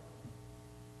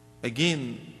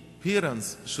 Again,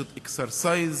 parents should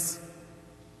exercise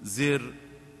their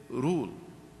role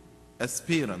as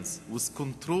parents with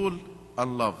control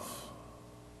and love.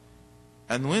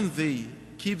 And when they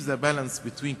keep the balance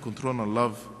between control and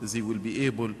love, they will be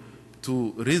able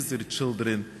to raise their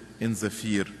children in the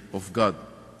fear of God.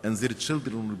 And their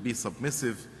children will be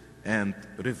submissive and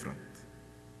reverent.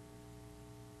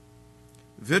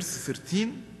 Verse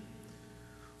 13,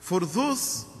 for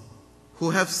those who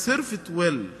have served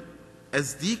well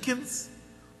as deacons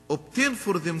obtain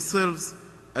for themselves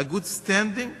a good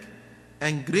standing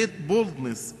and great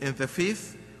boldness in the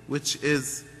faith which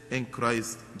is in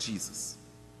Christ Jesus.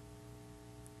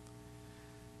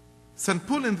 St.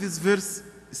 Paul in this verse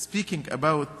is speaking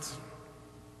about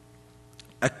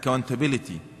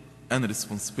accountability and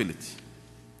responsibility.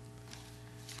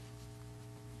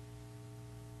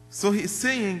 So he is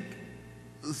saying,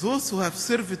 those who have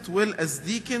served well as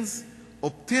deacons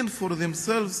obtain for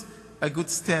themselves a good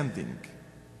standing.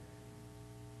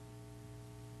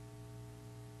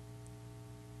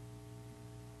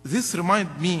 This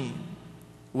reminds me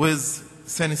with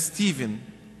St. Stephen,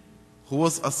 who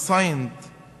was assigned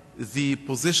the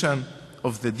position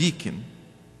of the deacon,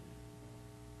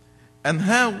 and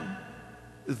how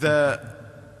the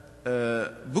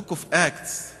book of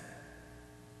Acts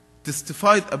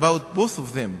testified about both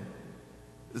of them,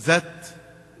 that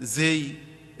they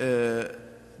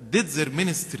did their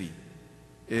ministry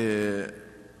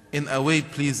in a way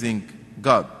pleasing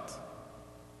God.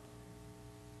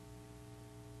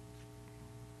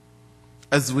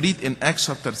 As we read in Acts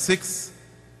chapter 6,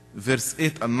 verse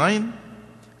 8 and 9,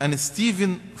 and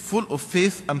Stephen, full of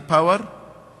faith and power,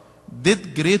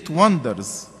 did great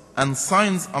wonders and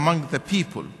signs among the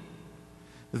people.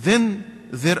 Then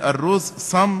there arose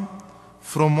some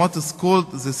from what is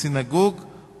called the synagogue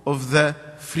of the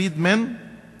freedmen,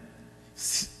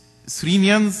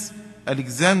 Cyrenians,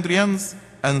 Alexandrians,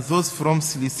 and those from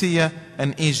Cilicia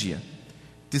and Asia,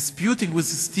 disputing with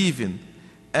Stephen,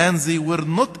 and they were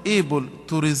not able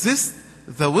to resist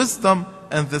the wisdom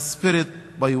and the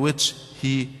spirit by which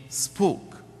he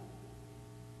spoke.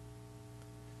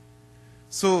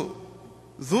 So,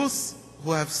 those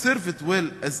who have served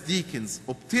well as deacons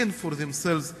obtain for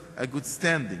themselves a good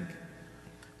standing.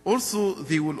 Also,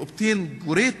 they will obtain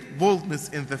great boldness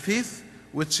in the faith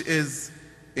which is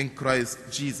in Christ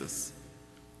Jesus.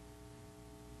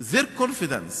 Their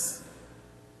confidence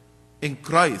in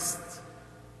Christ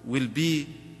will be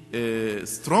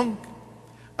strong,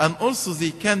 and also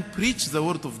they can preach the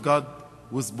word of God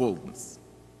with boldness.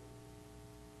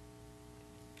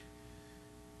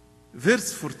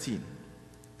 Verse 14.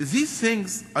 These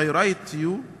things I write to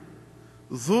you,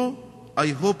 though I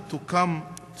hope to come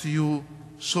to you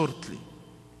shortly.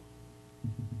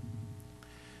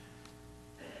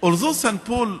 Although St.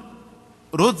 Paul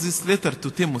wrote this letter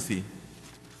to Timothy,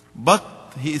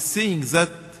 but he is saying that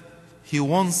he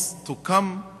wants to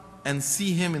come and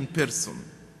see him in person.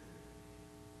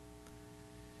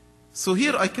 So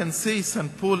here I can say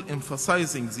St. Paul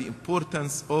emphasizing the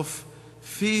importance of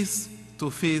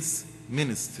face-to-face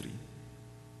ministry.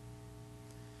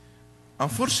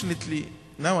 Unfortunately,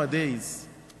 nowadays,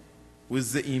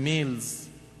 with the emails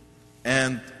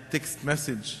and text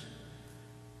message,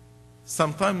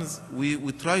 sometimes we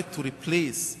try to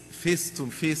replace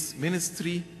face-to-face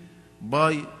ministry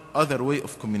by other way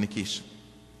of communication.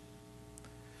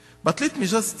 But let me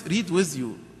just read with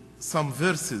you some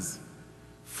verses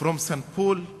from St.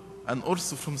 Paul and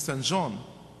also from St. John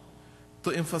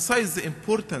to emphasize the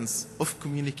importance of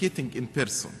communicating in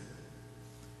person.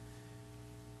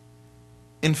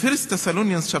 In 1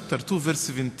 Thessalonians chapter 2, verse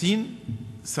 17,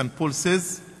 St. Paul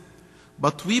says,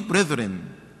 "But we,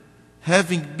 brethren,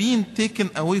 having been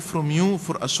taken away from you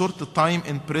for a short time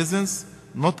in presence,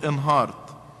 not in heart,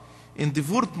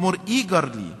 endeavored more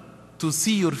eagerly to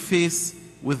see your face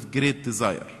with great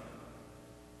desire."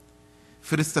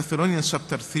 1 Thessalonians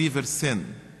chapter 3, verse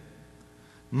 10,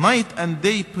 "Night and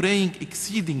day praying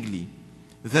exceedingly,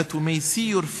 that we may see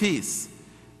your face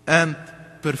and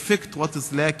perfect what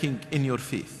is lacking in your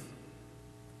faith."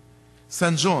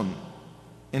 St. John,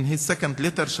 in his second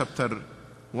letter, chapter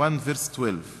 1, verse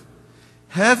 12,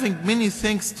 "Having many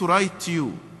things to write to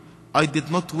you, I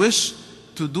did not wish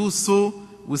to do so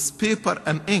with paper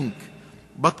and ink,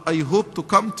 but I hope to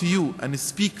come to you and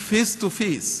speak face to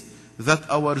face, that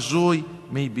our joy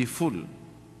may be full."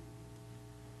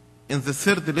 In the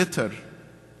third letter,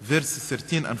 verses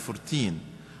 13 and 14,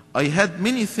 "I had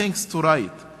many things to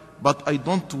write, but I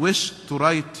don't wish to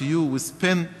write to you with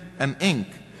pen and ink,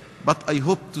 but I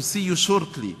hope to see you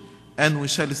shortly, and we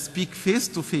shall speak face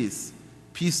to face.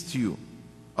 Peace to you.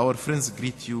 Our friends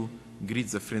greet you.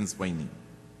 Greet the friends by name."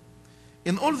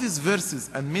 In all these verses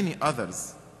and many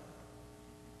others,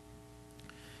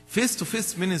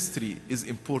 face-to-face ministry is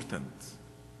important.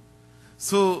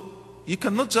 So you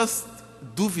cannot just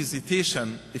do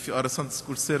visitation if you are a Sunday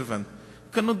school servant.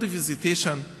 You cannot do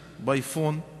visitation by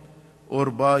phone or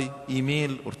by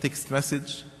email or text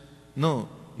message. No,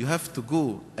 you have to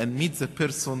go and meet the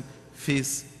person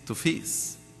face to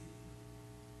face.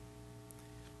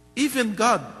 Even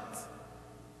God,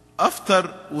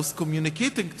 after was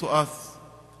communicating to us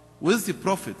with the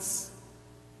prophets,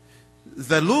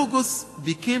 the Logos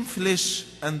became flesh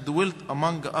and dwelt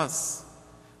among us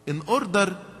in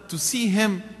order to see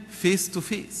him face to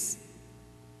face.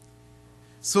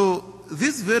 So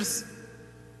this verse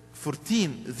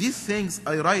 14, "These things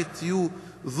I write to you,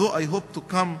 though I hope to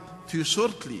come to you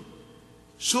shortly,"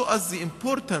 show us the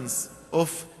importance of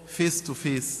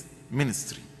face-to-face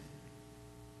ministry.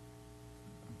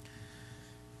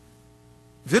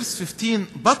 Verse 15,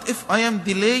 "But if I am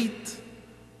delayed,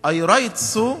 I write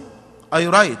so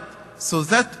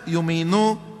that you may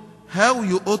know how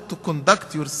you ought to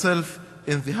conduct yourself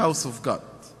in the house of God."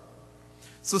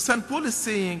 So St. Paul is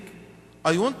saying,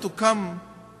 I want to come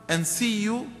and see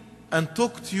you and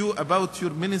talk to you about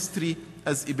your ministry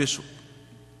as a bishop.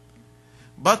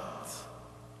 But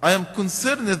I am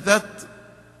concerned that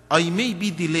I may be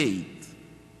delayed.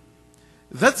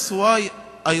 That's why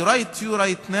I write to you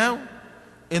right now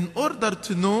in order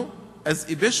to know, as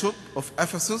a bishop of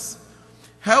Ephesus,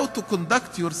 how to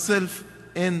conduct yourself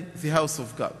in the house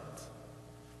of God.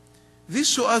 This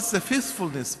shows us the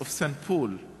faithfulness of St.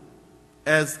 Paul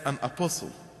as an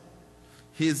apostle.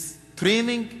 He is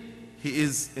training, he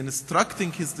is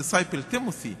instructing his disciple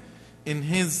Timothy in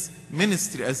his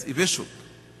ministry as a bishop.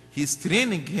 He is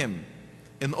training him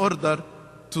in order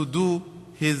to do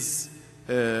his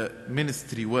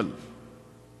ministry well.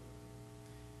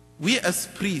 We as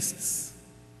priests,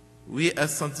 we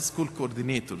as Sunday school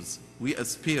coordinators, we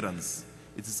as parents,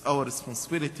 it is our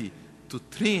responsibility to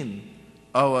train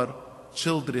our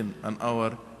children and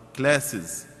our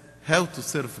classes how to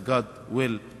serve God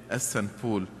well, as St.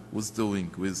 Paul was doing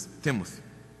with Timothy.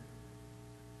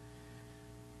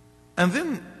 And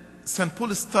then St.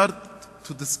 Paul started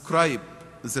to describe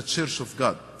the church of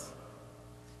God.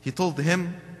 He told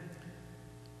him,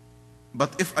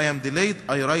 "But if I am delayed,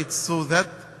 I write so that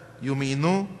you may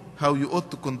know how you ought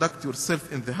to conduct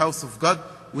yourself in the house of God,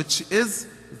 which is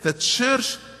the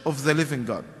church of the living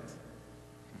God."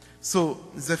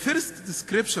 So the first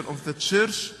description of the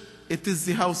church, it is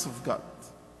the house of God,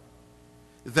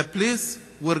 the place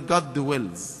where God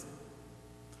dwells.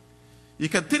 You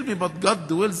can tell me, but God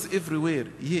dwells everywhere.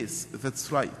 Yes,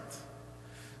 that's right.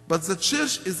 But the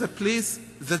church is a place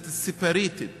that is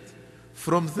separated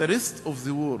from the rest of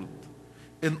the world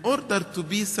in order to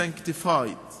be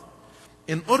sanctified,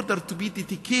 in order to be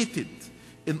dedicated,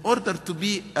 in order to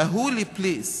be a holy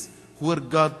place where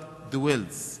God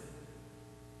dwells.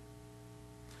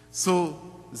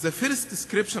 So the first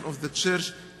description of the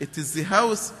church, it is the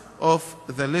house of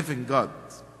the living God.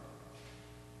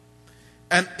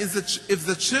 And if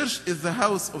the church is the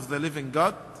house of the living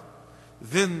God,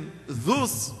 then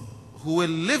those who will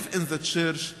live in the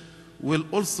church will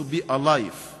also be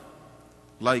alive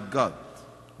like God,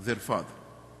 their Father.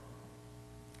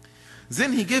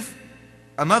 Then he gave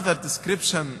another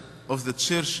description of the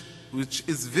church which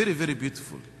is very, very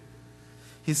beautiful.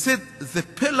 He said, the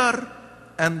pillar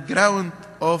and ground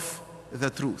of the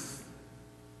truth.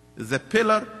 The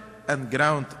pillar and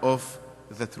ground of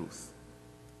the truth.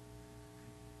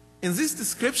 In this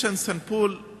description, St.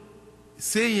 Paul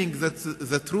saying that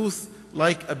the truth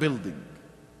like a building.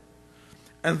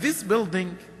 And this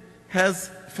building has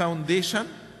foundation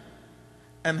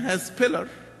and has pillar.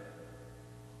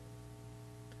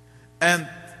 And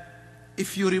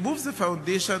if you remove the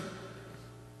foundation,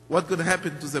 what's going to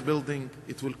happen to the building?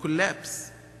 It will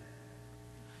collapse.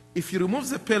 If you remove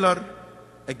the pillar,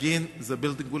 again, the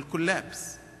building will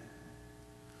collapse.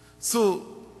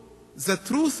 So, the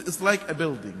truth is like a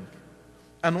building.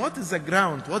 And what is the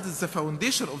ground? What is the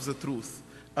foundation of the truth?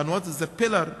 And what is the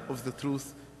pillar of the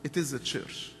truth? It is the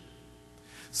church.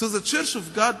 So the church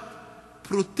of God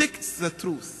protects the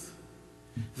truth.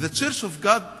 The church of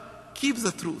God keeps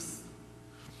the truth.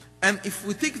 And if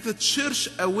we take the church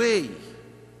away,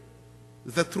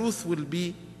 the truth will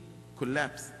be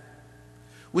collapsed.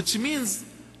 Which means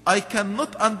I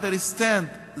cannot understand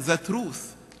the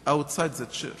truth outside the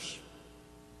church.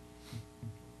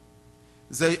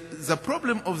 The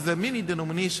problem of the many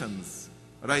denominations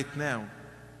right now,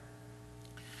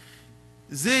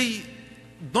 they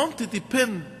don't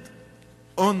depend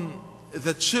on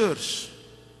the church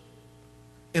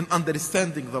in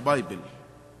understanding the Bible,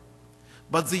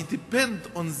 but they depend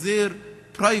on their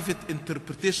private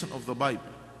interpretation of the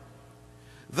Bible.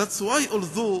 That's why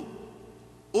although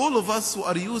all of us who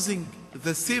are using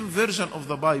the same version of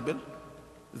the Bible,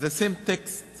 the same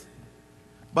text,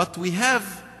 but we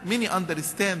have many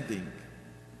understanding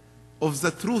of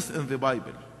the truth in the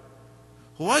Bible.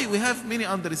 Why we have many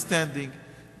understanding?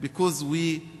 Because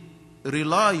we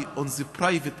rely on the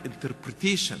private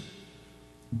interpretation.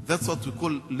 That's what we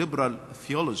call liberal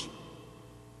theology.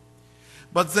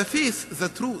 But the faith, the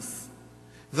truth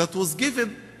that was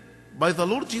given by the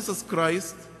Lord Jesus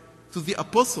Christ to the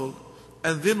apostle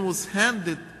and then was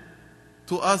handed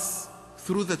to us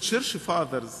through the church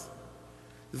fathers,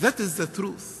 that is the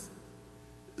truth.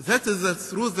 That is the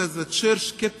truth that the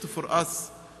church kept for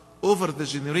us over the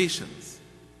generations.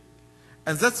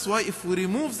 And that's why if we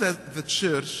remove the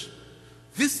church,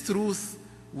 this truth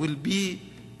will be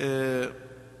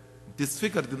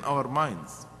disfigured in our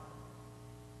minds.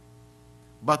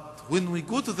 But when we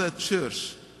go to the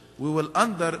church, we will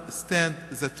understand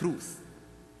the truth.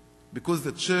 Because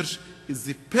the church is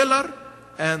the pillar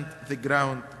and the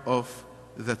ground of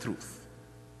the truth.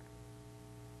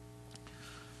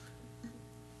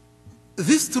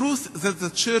 This truth that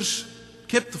the church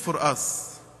kept for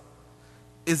us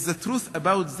is the truth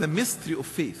about the mystery of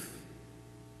faith.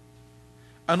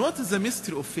 And what is the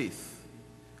mystery of faith?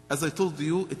 As I told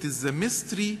you, it is the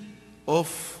mystery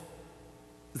of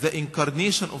the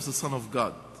incarnation of the Son of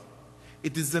God.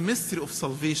 It is the mystery of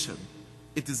salvation.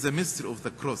 It is the mystery of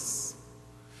the cross,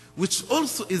 which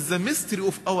also is the mystery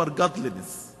of our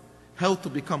godliness, how to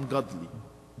become godly.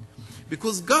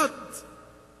 Because God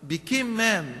became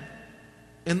man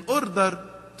in order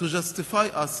to justify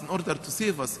us, in order to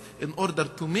save us, in order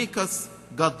to make us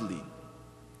godly.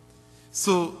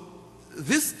 So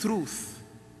this truth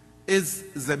is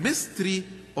the mystery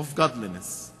of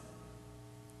godliness.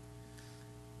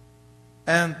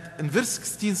 And in verse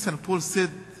 16, St. Paul said,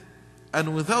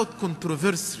 and without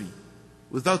controversy,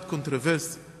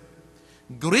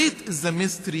 great is the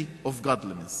mystery of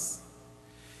godliness.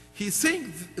 He's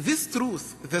saying this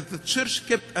truth that the church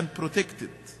kept and protected,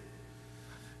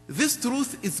 this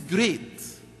truth is great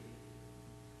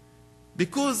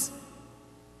because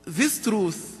this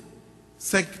truth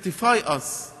sanctify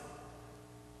us,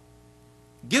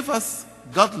 give us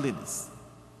godliness.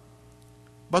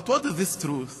 But what is this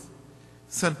truth?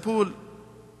 St. Paul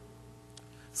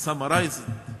summarized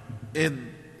it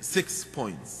in 6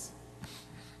 points.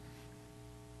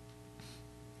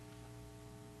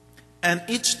 And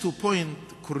each 2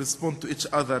 points correspond to each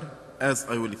other, as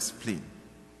I will explain.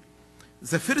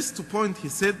 The first 2 points, he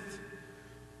said,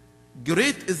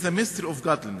 great is the mystery of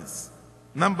godliness.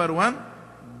 Number 1,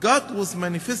 God was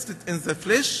manifested in the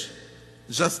flesh,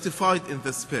 justified in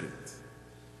the spirit.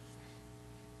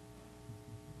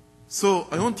 So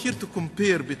I want here to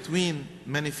compare between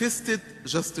manifested,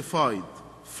 justified,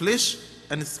 flesh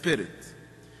and spirit.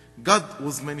 God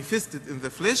was manifested in the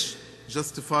flesh,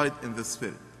 justified in the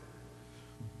spirit.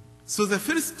 So the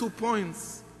first 2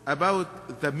 points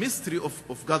about the mystery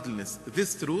of godliness,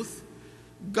 this truth,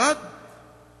 God,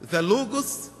 the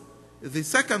Logos, the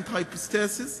second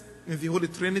hypostasis in the Holy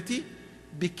Trinity,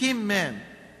 became man,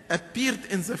 appeared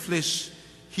in the flesh.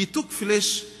 He took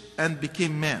flesh and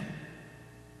became man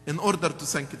in order to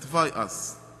sanctify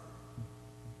us.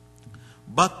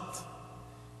 But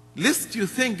lest you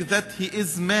think that he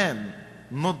is man,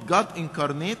 not God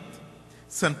incarnate,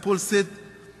 St. Paul said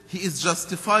he is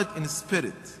justified in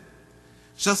spirit.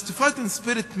 Justified in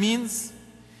spirit means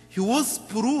he was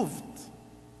proved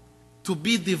to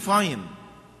be divine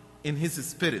in his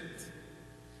spirit.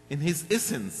 In his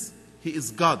essence, he is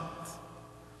God.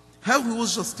 How he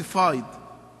was justified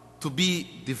to be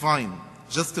divine?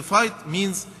 Justified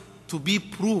means to be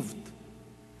proved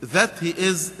that he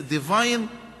is divine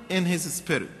in his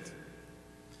spirit.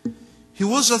 He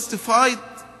was justified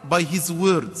by his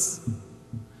words,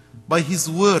 by his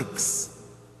works,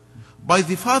 by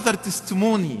the Father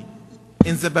testimony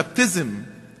in the baptism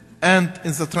and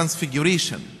in the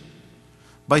transfiguration,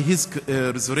 by his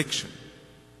resurrection.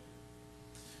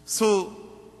 So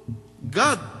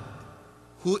God,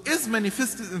 who is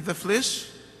manifested in the flesh,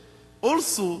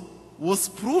 also was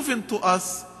proven to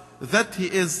us that he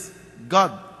is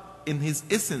God in his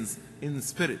essence, in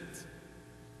spirit.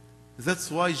 That's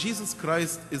why Jesus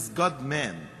Christ is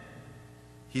God-man.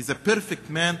 He's a perfect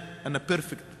man and a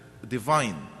perfect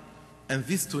divine. And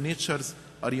these 2 natures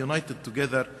are united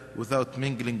together without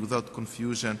mingling, without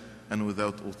confusion, and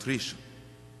without alteration.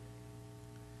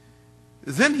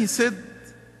 Then he said,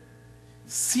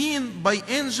 seen by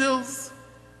angels,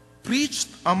 preached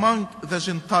among the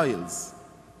Gentiles.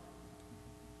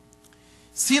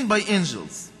 Seen by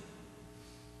angels.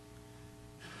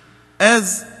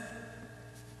 As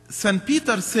St.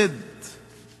 Peter said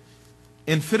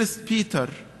in 1 Peter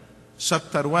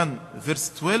chapter 1 verse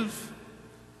 12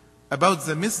 about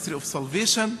the mystery of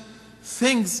salvation,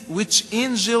 things which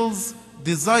angels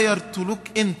desire to look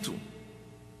into.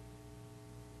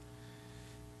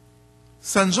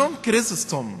 St. John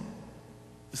Chrysostom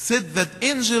said that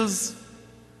angels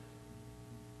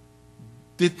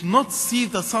did not see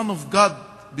the Son of God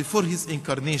before his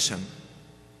incarnation.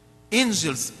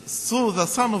 Angels saw the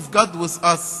Son of God with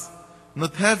us,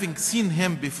 not having seen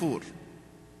him before,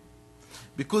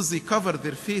 because they cover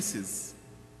their faces.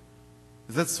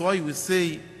 That's why we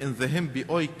say in the hymn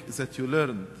Beoik that you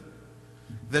learned,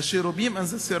 the cherubim and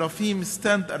the seraphim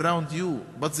stand around you,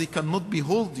 but they cannot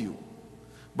behold you.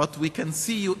 But we can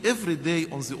see you every day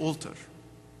on the altar.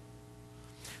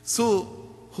 So,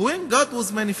 when God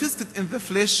was manifested in the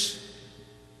flesh,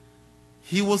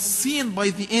 he was seen by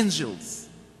the angels.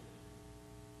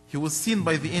 He was seen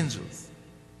by the angels.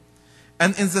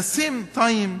 And in the same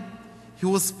time, he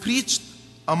was preached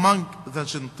among the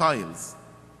Gentiles.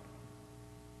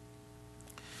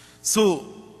 So,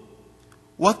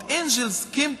 what angels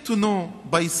came to know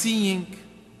by seeing,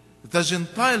 the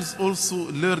Gentiles also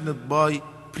learned by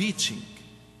preaching.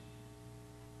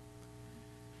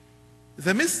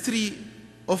 The mystery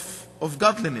of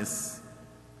godliness,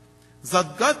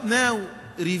 that God now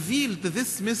revealed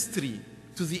this mystery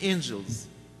to the angels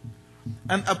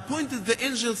and appointed the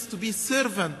angels to be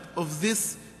servant of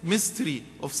this mystery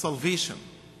of salvation.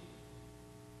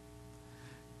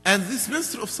 And this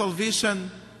mystery of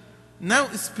salvation now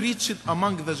is preached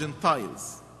among the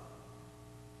Gentiles.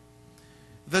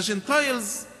 The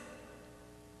Gentiles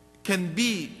can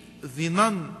be the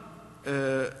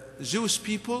non-Jewish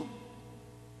people,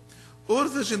 or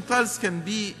the Gentiles can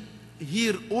be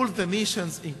here all the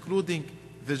nations, including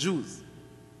the Jews.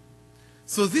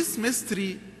 So this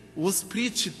mystery was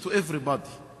preached to everybody.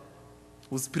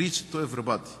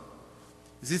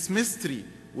 This mystery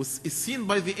is seen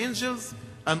by the angels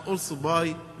and also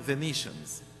by the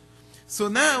nations. So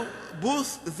now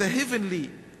both the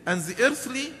heavenly and the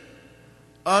earthly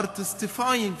are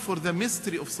testifying for the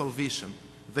mystery of salvation,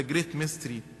 the great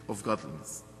mystery of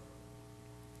godliness.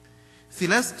 The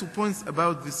last 2 points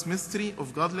about this mystery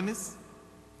of godliness: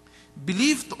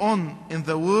 believed on in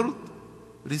the world,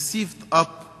 received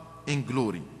up in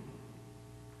glory.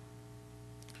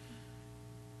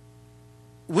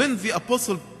 When the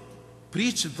apostle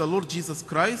preached the Lord Jesus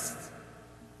Christ,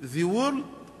 the world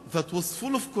that was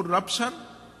full of corruption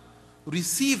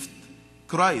received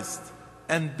Christ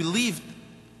and believed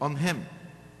on him.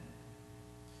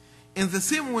 In the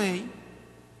same way,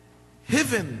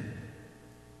 heaven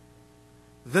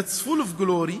that's full of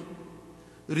glory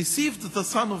received the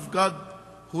Son of God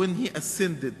when he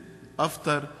ascended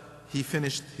after he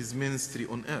finished his ministry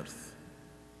on earth.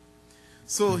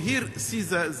 So here see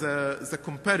the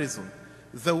comparison.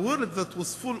 The world that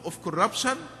was full of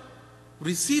corruption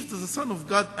received the Son of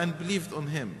God and believed on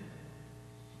him.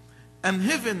 And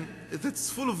heaven that's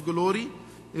full of glory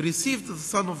received the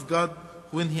Son of God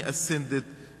when he ascended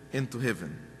into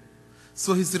heaven.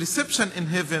 So his reception in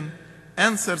heaven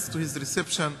answers to his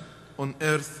reception on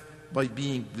earth by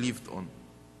being believed on.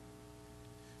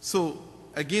 So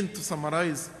again, to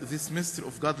summarize this mystery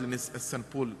of godliness as St.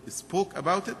 Paul spoke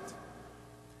about it,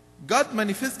 God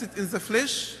manifested in the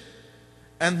flesh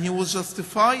and he was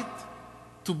justified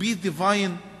to be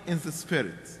divine in the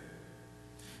spirit.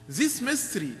 This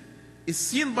mystery is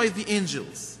seen by the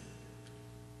angels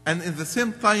and in the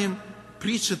same time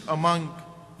preached among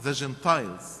the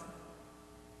Gentiles.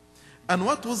 And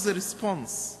what was the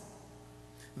response?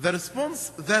 The response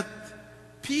that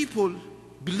people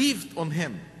believed on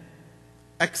him,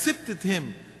 accepted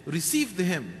him, received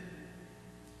him.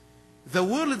 The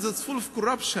world that's full of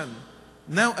corruption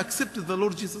now accepted the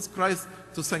Lord Jesus Christ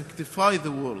to sanctify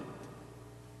the world.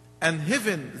 And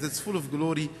heaven that's full of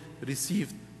glory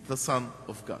received the Son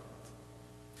of God.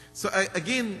 So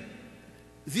again,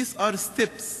 these are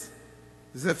steps.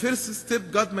 The first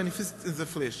step, God manifested in the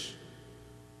flesh.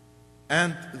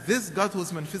 And this God who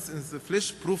was manifested in the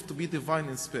flesh proved to be divine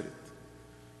in spirit.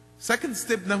 Second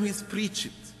step, now he's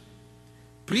preached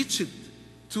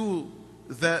to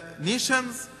the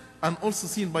nations and also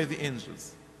seen by the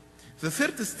angels. The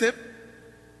third step,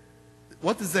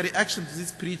 what is the reaction to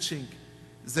this preaching?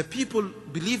 The people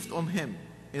believed on him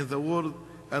in the world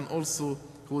and also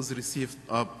who was received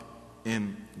up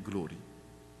in glory.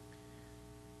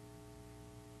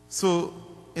 So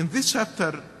in this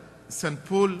chapter, St.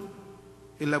 Paul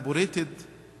elaborated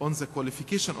on the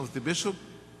qualification of the bishop,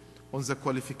 on the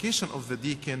qualification of the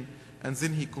deacon, and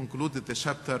then he concluded the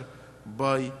chapter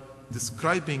by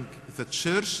describing the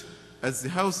church as the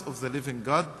house of the living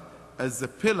God, as the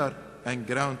pillar and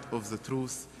ground of the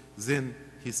truth. Then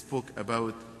he spoke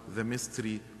about the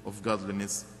mystery of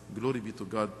godliness. Glory be to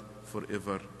God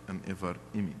forever and ever.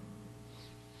 Amen.